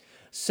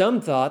 Some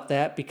thought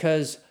that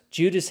because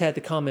Judas had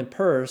the common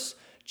purse,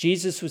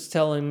 Jesus was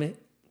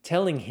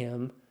telling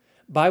him,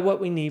 "Buy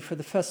what we need for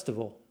the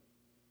festival,"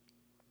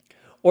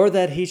 or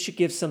that he should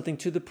give something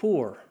to the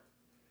poor.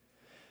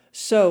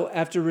 So,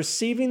 after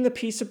receiving the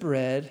piece of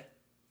bread,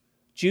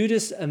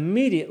 Judas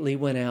immediately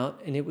went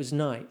out, and it was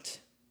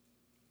night.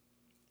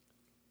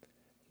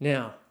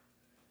 Now,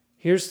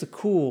 here's the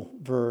cool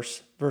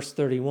verse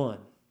 31.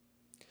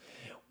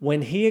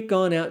 When he had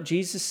gone out,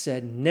 Jesus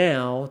said,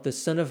 "Now the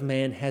Son of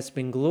Man has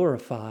been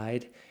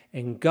glorified,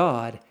 and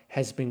God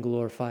has been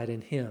glorified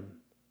in him."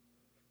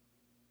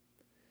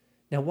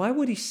 Now, why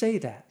would he say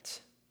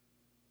that?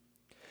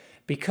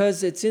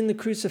 Because it's in the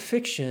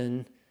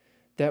crucifixion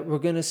that we're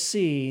going to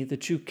see the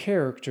true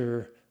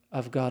character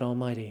of God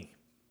Almighty.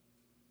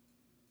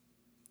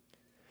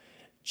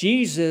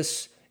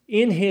 Jesus,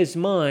 in his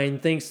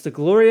mind, thinks the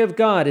glory of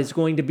God is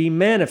going to be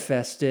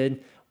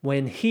manifested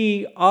when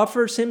he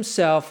offers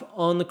himself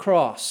on the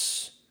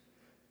cross.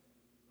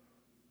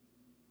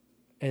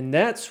 And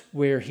that's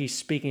where he's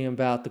speaking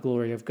about the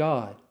glory of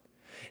God.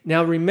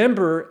 Now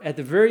remember, at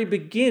the very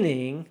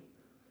beginning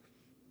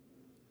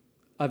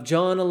of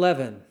John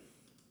 11,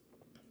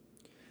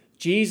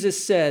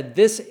 Jesus said,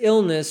 "This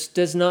illness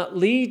does not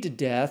lead to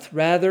death.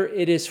 Rather,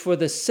 it is for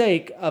the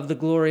sake of the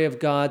glory of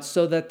God,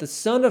 so that the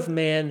Son of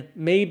Man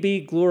may be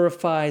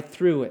glorified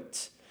through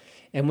it."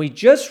 And we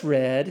just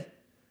read,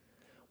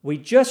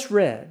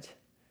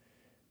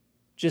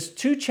 just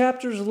 2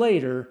 chapters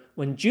later,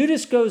 when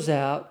Judas goes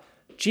out,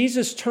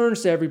 Jesus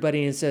turns to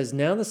everybody and says,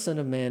 "Now the Son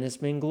of Man has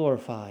been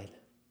glorified."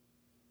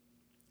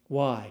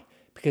 Why?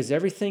 Because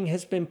everything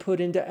has been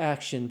put into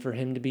action for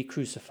him to be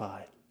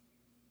crucified.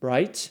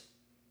 Right?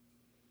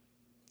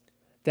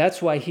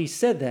 That's why he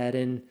said that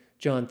in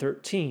John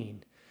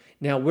 13.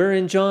 Now we're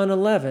in John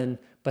 11,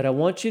 but I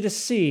want you to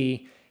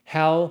see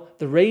how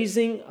the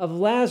raising of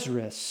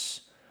Lazarus,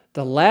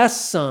 the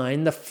last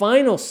sign, the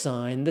final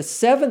sign, the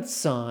 7th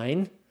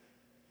sign,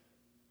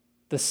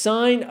 the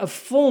sign of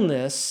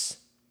fullness,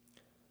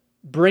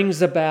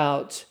 brings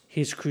about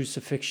his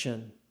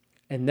crucifixion.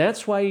 And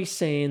that's why he's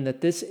saying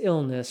that this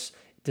illness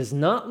does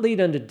not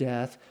lead unto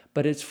death,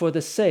 but it's for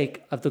the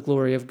sake of the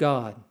glory of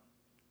God.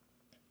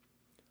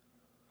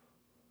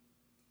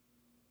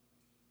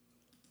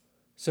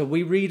 So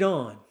we read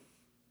on.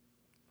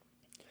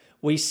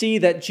 We see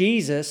that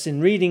Jesus,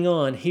 in reading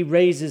on, he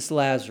raises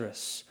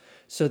Lazarus.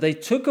 So they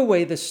took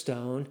away the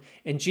stone,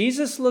 and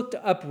Jesus looked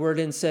upward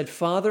and said,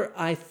 "Father,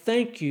 I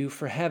thank you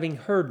for having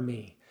heard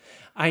me.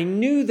 I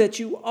knew that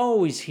you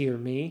always hear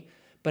me,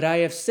 but I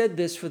have said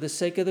this for the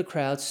sake of the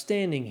crowd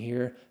standing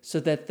here, so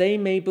that they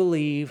may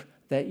believe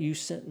that you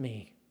sent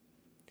me."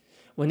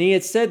 When he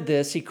had said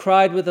this, he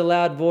cried with a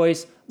loud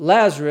voice,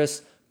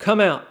 "Lazarus, come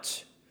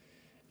out."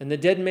 And the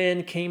dead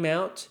man came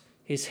out,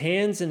 his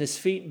hands and his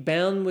feet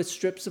bound with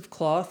strips of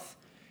cloth,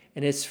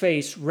 and his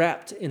face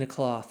wrapped in a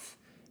cloth.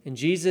 And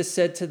Jesus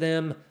said to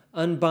them,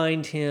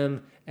 "Unbind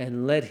him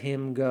and let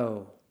him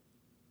go."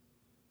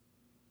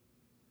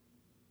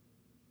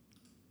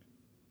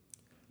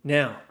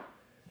 Now,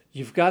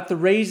 you've got the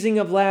raising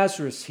of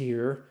Lazarus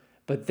here,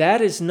 but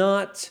that is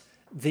not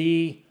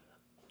the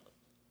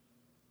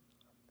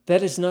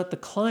that is not the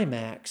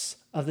climax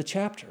of the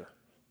chapter.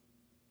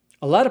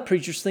 A lot of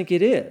preachers think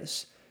it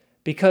is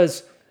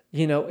because,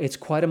 it's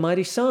quite a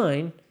mighty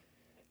sign.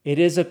 It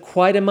is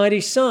quite a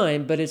mighty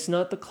sign, but it's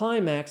not the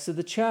climax of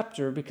the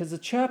chapter because the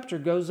chapter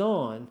goes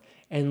on.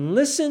 And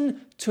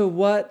listen to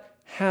what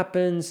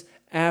happens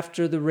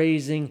after the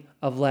raising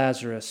of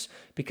Lazarus,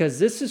 because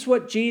this is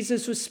what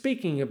Jesus was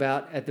speaking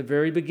about at the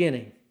very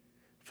beginning,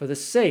 for the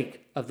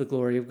sake of the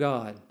glory of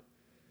God.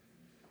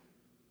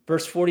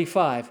 Verse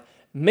 45,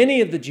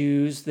 many of the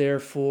Jews,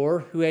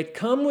 therefore, who had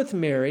come with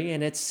Mary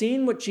and had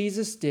seen what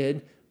Jesus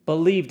did,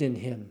 believed in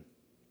him.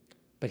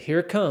 But here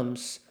it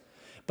comes.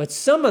 But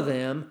some of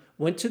them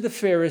went to the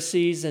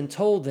Pharisees and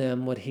told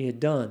them what he had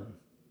done.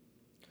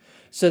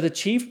 So the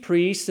chief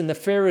priests and the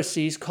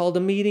Pharisees called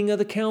a meeting of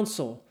the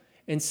council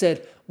and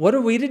said, what are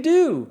we to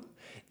do?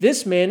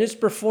 This man is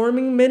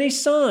performing many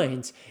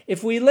signs.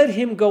 If we let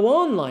him go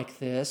on like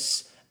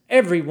this,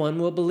 everyone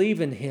will believe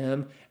in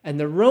him, and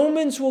the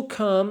Romans will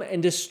come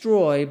and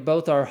destroy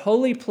both our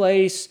holy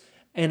place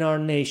and our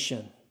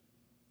nation.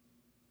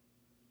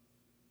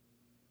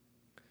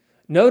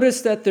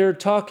 Notice that they're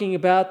talking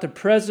about the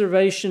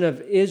preservation of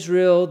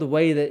Israel the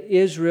way that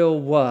Israel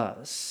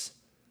was.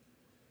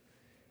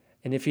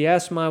 And if you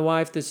ask my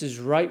wife, this is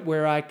right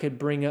where I could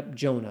bring up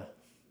Jonah,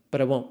 but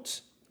I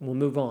won't. We'll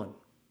move on.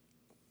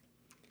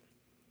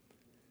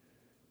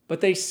 But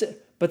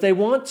they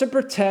want to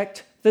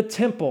protect the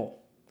temple.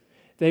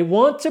 They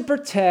want to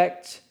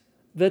protect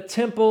the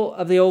temple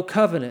of the old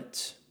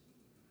covenant.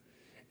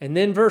 And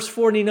then verse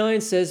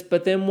 49 says,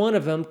 but then one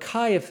of them,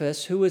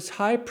 Caiaphas, who was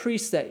high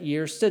priest that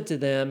year, said to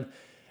them,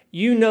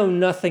 you know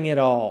nothing at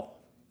all.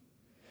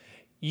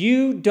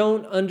 You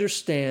don't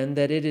understand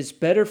that it is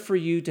better for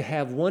you to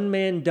have one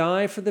man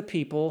die for the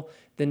people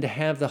than to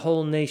have the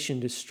whole nation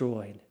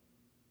destroyed.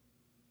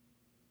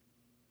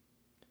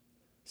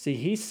 See,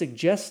 he's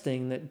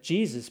suggesting that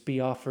Jesus be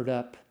offered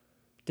up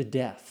to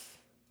death.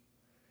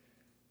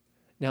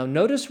 Now,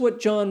 notice what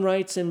John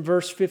writes in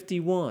verse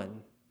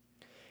 51.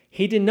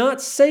 He did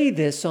not say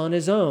this on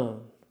his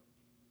own.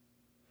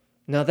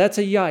 Now, that's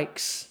a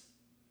yikes.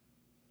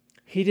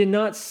 He did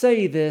not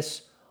say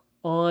this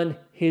on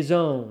his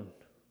own.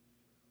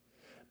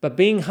 But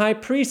being high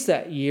priest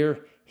that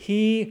year,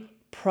 he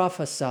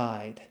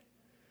prophesied.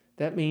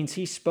 That means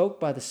he spoke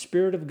by the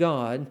Spirit of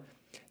God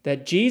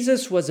that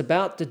Jesus was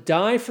about to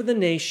die for the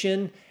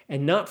nation,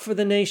 and not for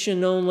the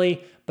nation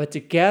only, but to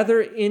gather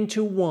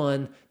into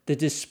one the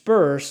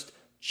dispersed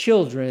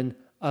children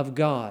of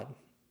God.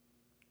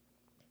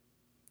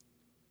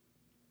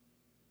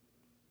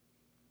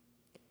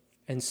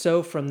 And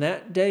so from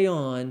that day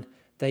on,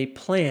 they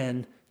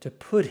plan to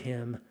put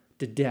him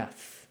to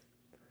death.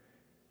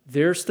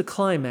 There's the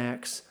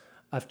climax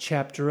of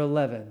chapter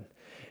 11.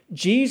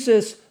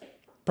 Jesus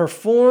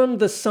performed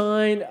the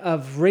sign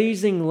of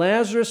raising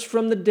Lazarus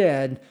from the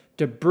dead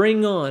to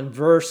bring on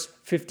verse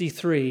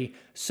 53,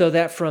 so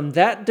that from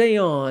that day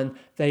on,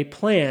 they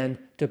plan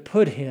to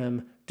put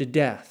him to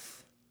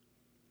death.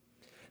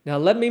 Now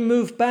let me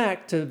move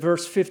back to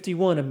verse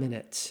 51 a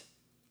minute.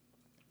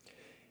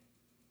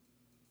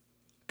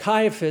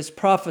 Caiaphas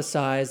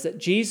prophesies that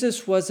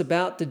Jesus was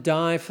about to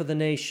die for the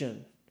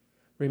nation.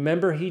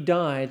 Remember, he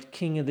died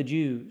King of the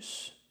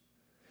Jews.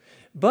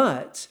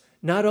 But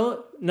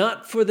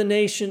not for the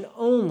nation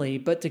only,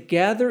 but to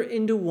gather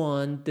into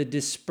one the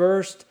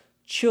dispersed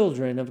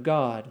children of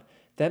God.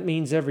 That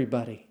means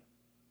everybody.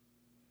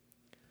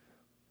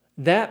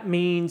 That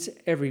means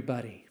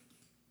everybody.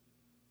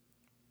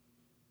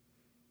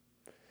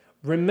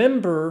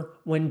 Remember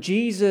when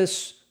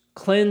Jesus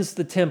cleansed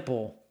the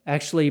temple.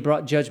 Actually, he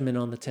brought judgment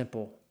on the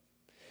temple.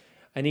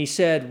 And he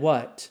said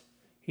what?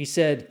 He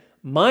said,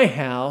 my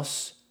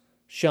house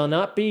shall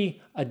not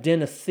be a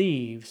den of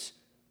thieves,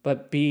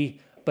 but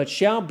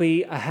shall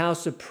be a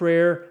house of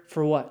prayer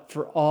for what?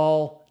 For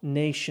all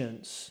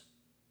nations.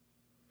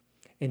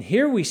 And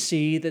here we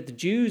see that the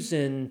Jews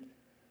in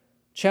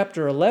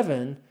chapter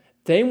 11,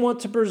 they want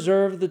to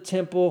preserve the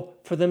temple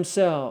for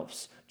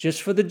themselves,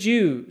 just for the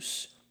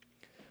Jews.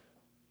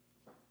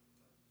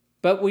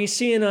 But we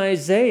see in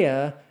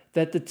Isaiah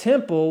that the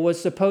temple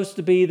was supposed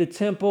to be the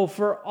temple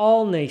for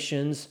all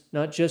nations,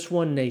 not just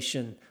one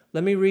nation.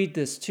 Let me read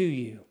this to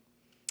you.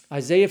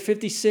 Isaiah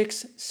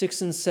 56,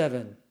 6 and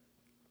 7.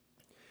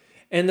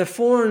 And the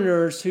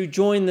foreigners who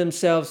join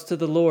themselves to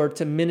the Lord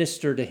to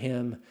minister to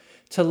him,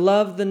 to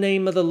love the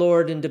name of the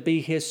Lord and to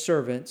be his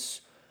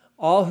servants,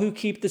 all who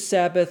keep the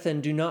Sabbath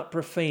and do not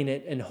profane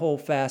it and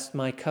hold fast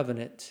my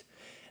covenant.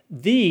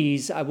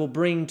 These I will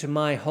bring to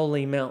my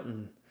holy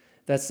mountain.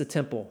 That's the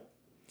temple.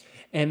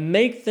 And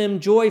make them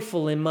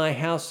joyful in my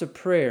house of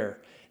prayer.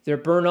 Their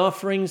burnt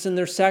offerings and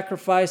their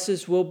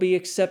sacrifices will be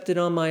accepted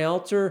on my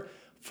altar,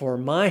 for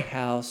my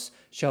house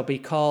shall be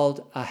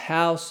called a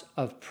house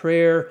of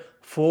prayer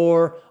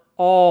for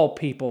all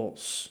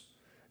peoples.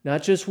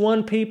 Not just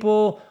one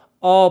people,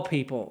 all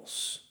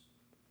peoples.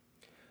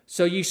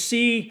 So you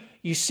see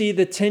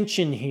the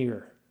tension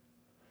here.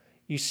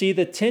 You see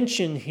the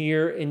tension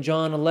here in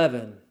John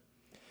 11.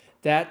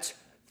 That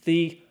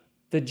the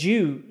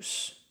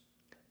Jews,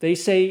 They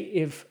say,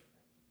 if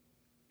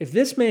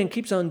this man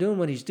keeps on doing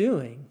what he's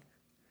doing,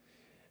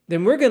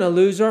 then we're going to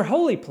lose our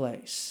holy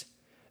place.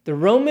 The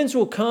Romans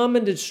will come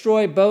and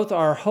destroy both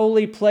our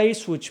holy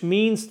place, which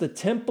means the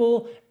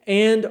temple,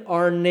 and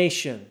our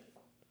nation.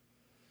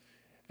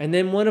 And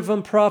then one of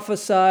them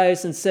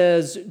prophesies and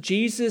says,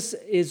 Jesus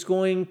is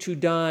going to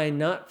die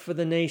not for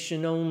the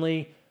nation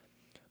only,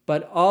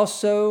 but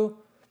also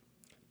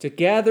to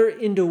gather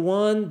into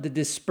one the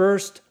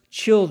dispersed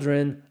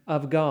children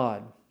of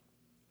God.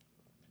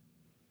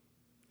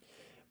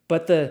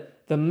 But the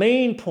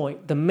main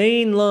point, the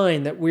main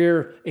line that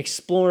we're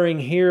exploring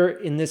here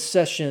in this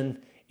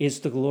session is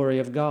the glory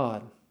of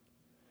God.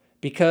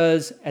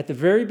 Because at the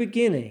very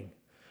beginning,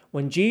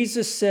 when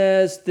Jesus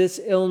says this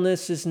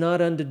illness is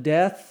not unto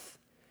death,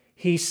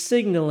 he's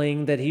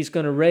signaling that he's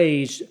going to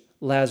raise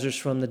Lazarus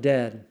from the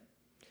dead.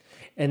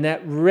 And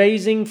that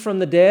raising from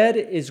the dead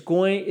is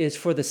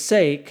for the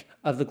sake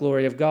of the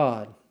glory of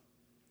God.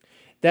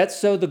 That's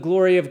so the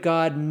glory of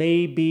God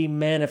may be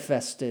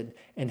manifested.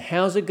 And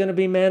how's it going to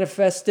be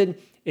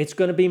manifested? It's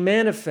going to be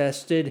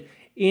manifested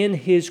in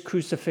his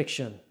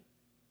crucifixion.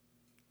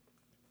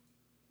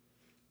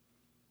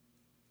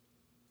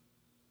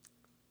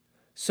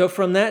 So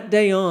from that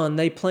day on,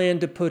 they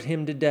planned to put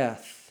him to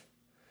death.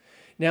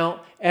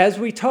 Now, as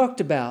we talked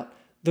about,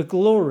 the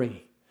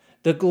glory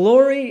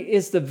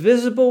is the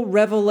visible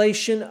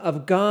revelation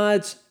of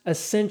God's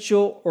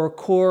essential or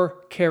core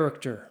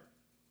character.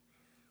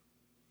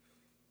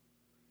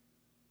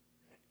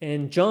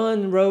 And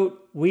John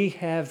wrote, we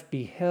have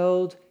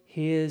beheld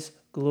his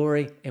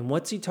glory. And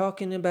what's he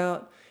talking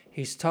about?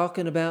 He's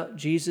talking about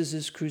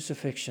Jesus'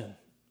 crucifixion.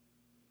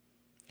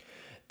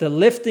 The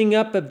lifting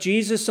up of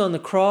Jesus on the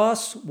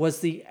cross was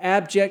the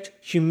abject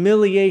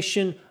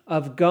humiliation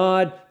of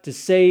God to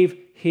save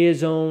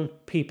his own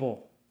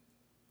people.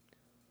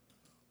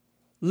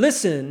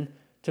 Listen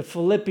to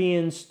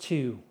Philippians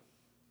 2.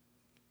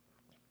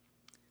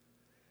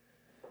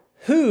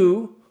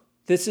 Who,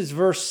 this is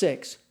verse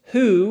 6,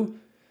 who,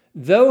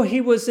 though he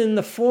was in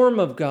the form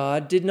of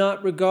God, did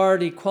not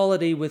regard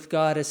equality with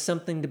God as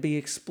something to be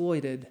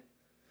exploited,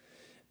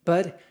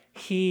 but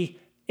he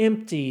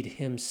emptied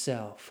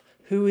himself.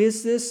 Who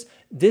is this?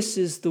 This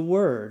is the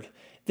Word.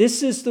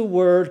 This is the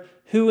Word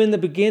who in the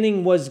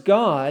beginning was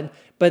God,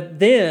 but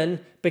then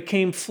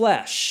became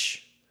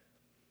flesh.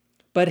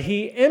 But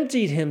he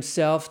emptied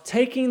himself,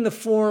 taking the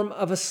form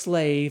of a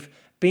slave,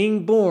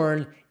 being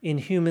born in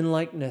human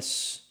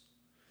likeness.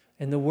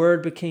 And the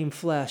Word became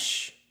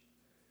flesh.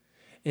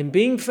 And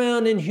being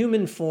found in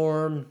human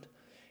form,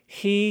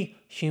 he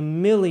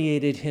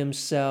humiliated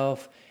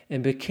himself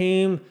and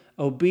became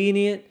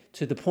obedient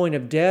to the point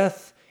of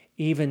death,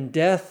 even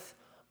death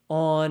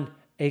on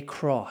a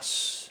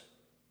cross.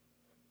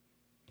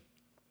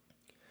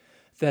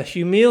 The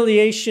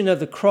humiliation of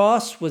the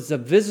cross was the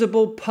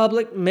visible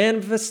public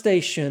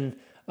manifestation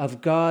of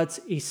God's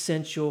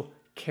essential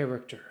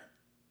character.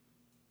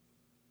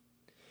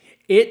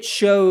 It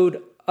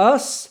showed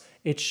us,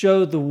 it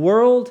showed the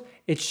world,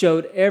 it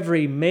showed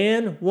every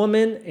man,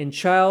 woman, and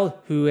child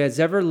who has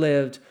ever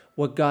lived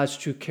what God's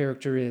true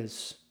character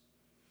is.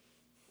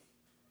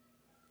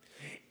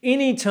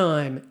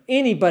 Anytime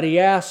anybody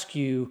asks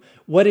you,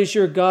 what is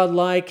your God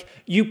like?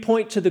 You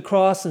point to the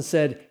cross and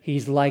said,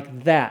 he's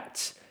like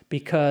that,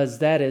 because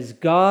that is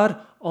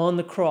God on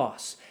the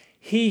cross.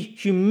 He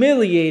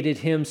humiliated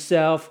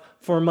himself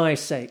for my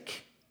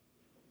sake.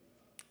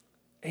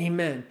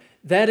 Amen.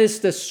 That is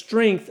the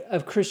strength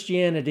of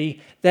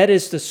Christianity. That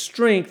is the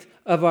strength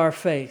of our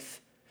faith.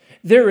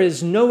 There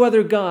is no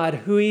other God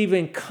who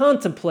even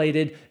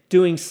contemplated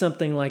doing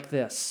something like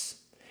this.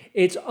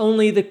 It's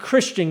only the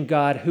Christian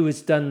God who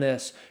has done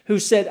this, who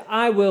said,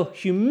 I will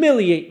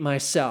humiliate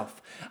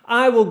myself.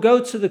 I will go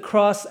to the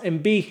cross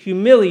and be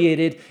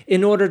humiliated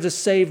in order to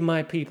save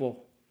my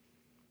people.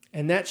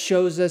 And that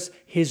shows us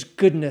his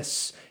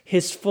goodness,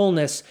 his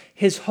fullness,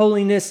 his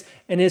holiness,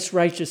 and his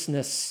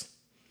righteousness.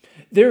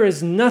 There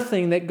is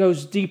nothing that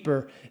goes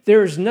deeper.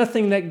 There is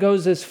nothing that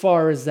goes as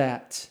far as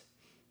that.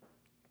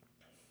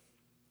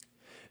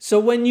 So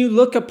when you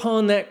look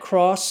upon that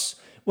cross,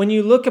 when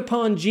you look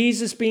upon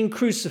Jesus being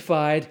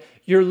crucified,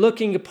 you're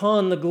looking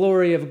upon the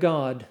glory of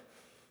God.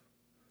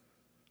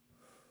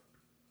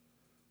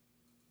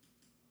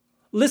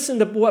 Listen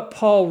to what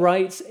Paul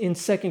writes in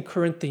 2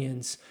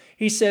 Corinthians.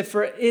 He said,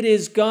 for it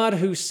is God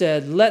who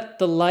said, let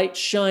the light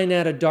shine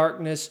out of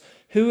darkness,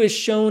 who is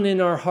shown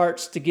in our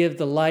hearts to give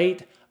the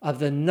light of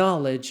the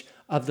knowledge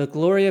of the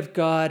glory of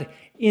God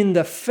in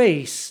the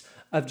face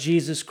of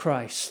Jesus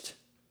Christ.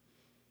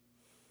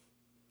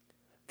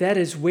 That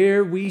is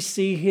where we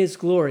see his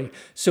glory.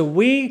 So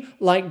we,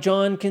 like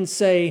John, can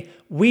say,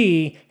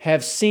 we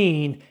have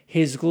seen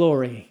his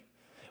glory.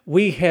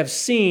 We have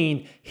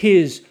seen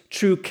his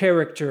true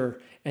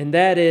character, and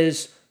that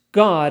is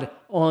God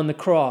on the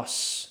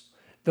cross.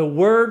 The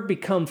Word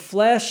become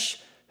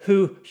flesh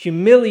who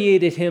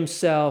humiliated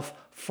himself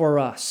for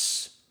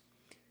us,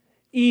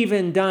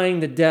 even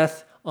dying the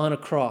death on a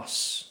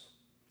cross,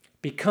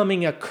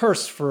 becoming a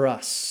curse for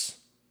us,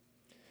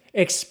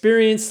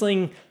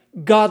 experiencing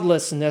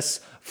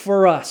godlessness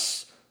for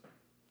us.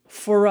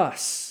 For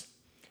us.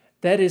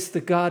 That is the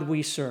God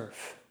we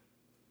serve.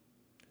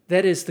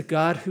 That is the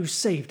God who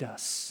saved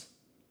us.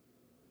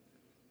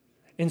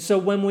 And so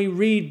when we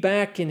read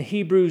back in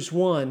Hebrews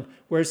 1,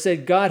 where it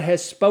said God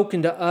has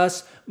spoken to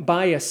us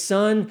by a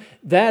Son,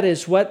 that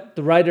is what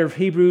the writer of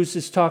Hebrews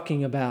is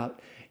talking about.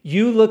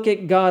 You look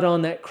at God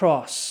on that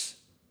cross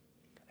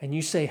and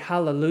you say,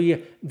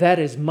 hallelujah, that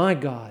is my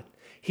God.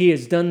 He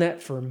has done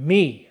that for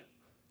me.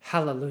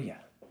 Hallelujah.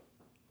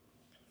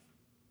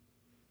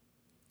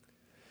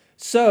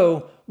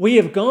 So we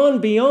have gone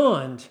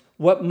beyond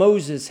what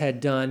Moses had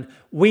done.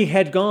 We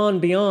had gone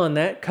beyond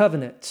that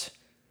covenant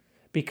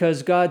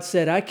because God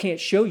said, I can't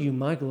show you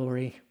my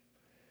glory.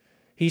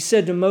 He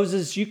said to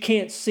Moses, you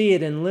can't see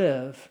it and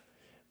live.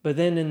 But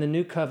then in the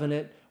new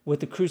covenant, with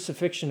the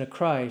crucifixion of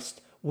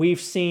Christ,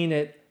 we've seen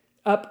it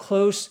up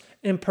close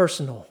and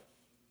personal.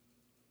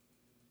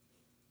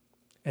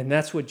 And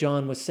that's what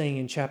John was saying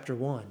in chapter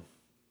 1.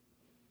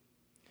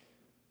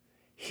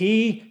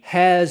 He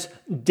has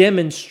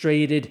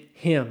demonstrated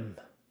him.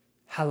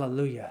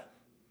 Hallelujah.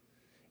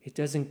 It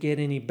doesn't get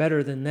any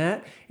better than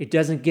that. It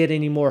doesn't get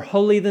any more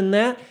holy than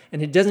that.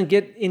 And it doesn't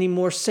get any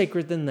more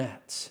sacred than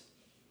that.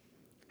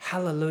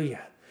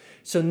 Hallelujah.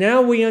 So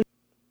now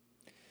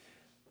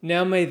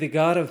now may the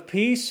God of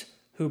peace,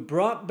 who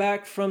brought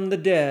back from the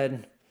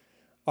dead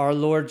our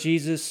Lord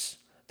Jesus,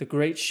 the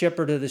great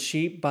shepherd of the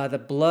sheep, by the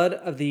blood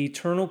of the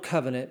eternal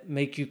covenant,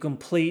 make you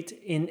complete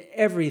in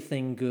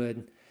everything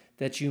good,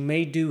 that you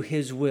may do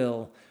his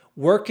will,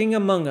 working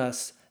among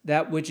us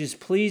that which is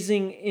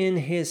pleasing in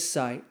his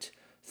sight,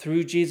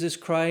 through Jesus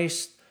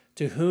Christ,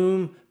 to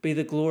whom be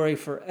the glory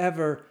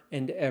forever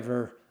and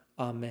ever.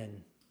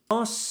 Amen.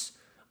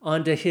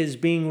 Unto his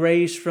being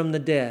raised from the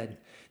dead,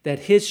 that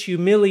his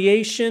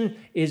humiliation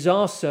is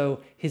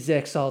also his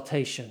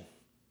exaltation.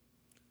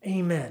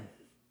 Amen.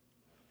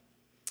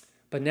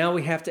 But now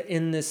we have to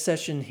end this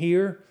session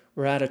here.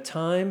 We're out of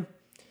time,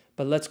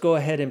 but let's go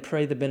ahead and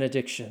pray the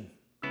benediction.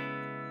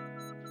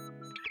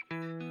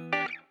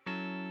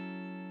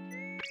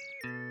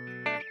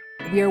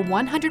 We are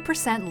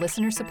 100%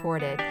 listener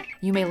supported.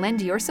 You may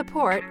lend your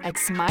support at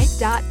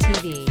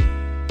smythe.tv.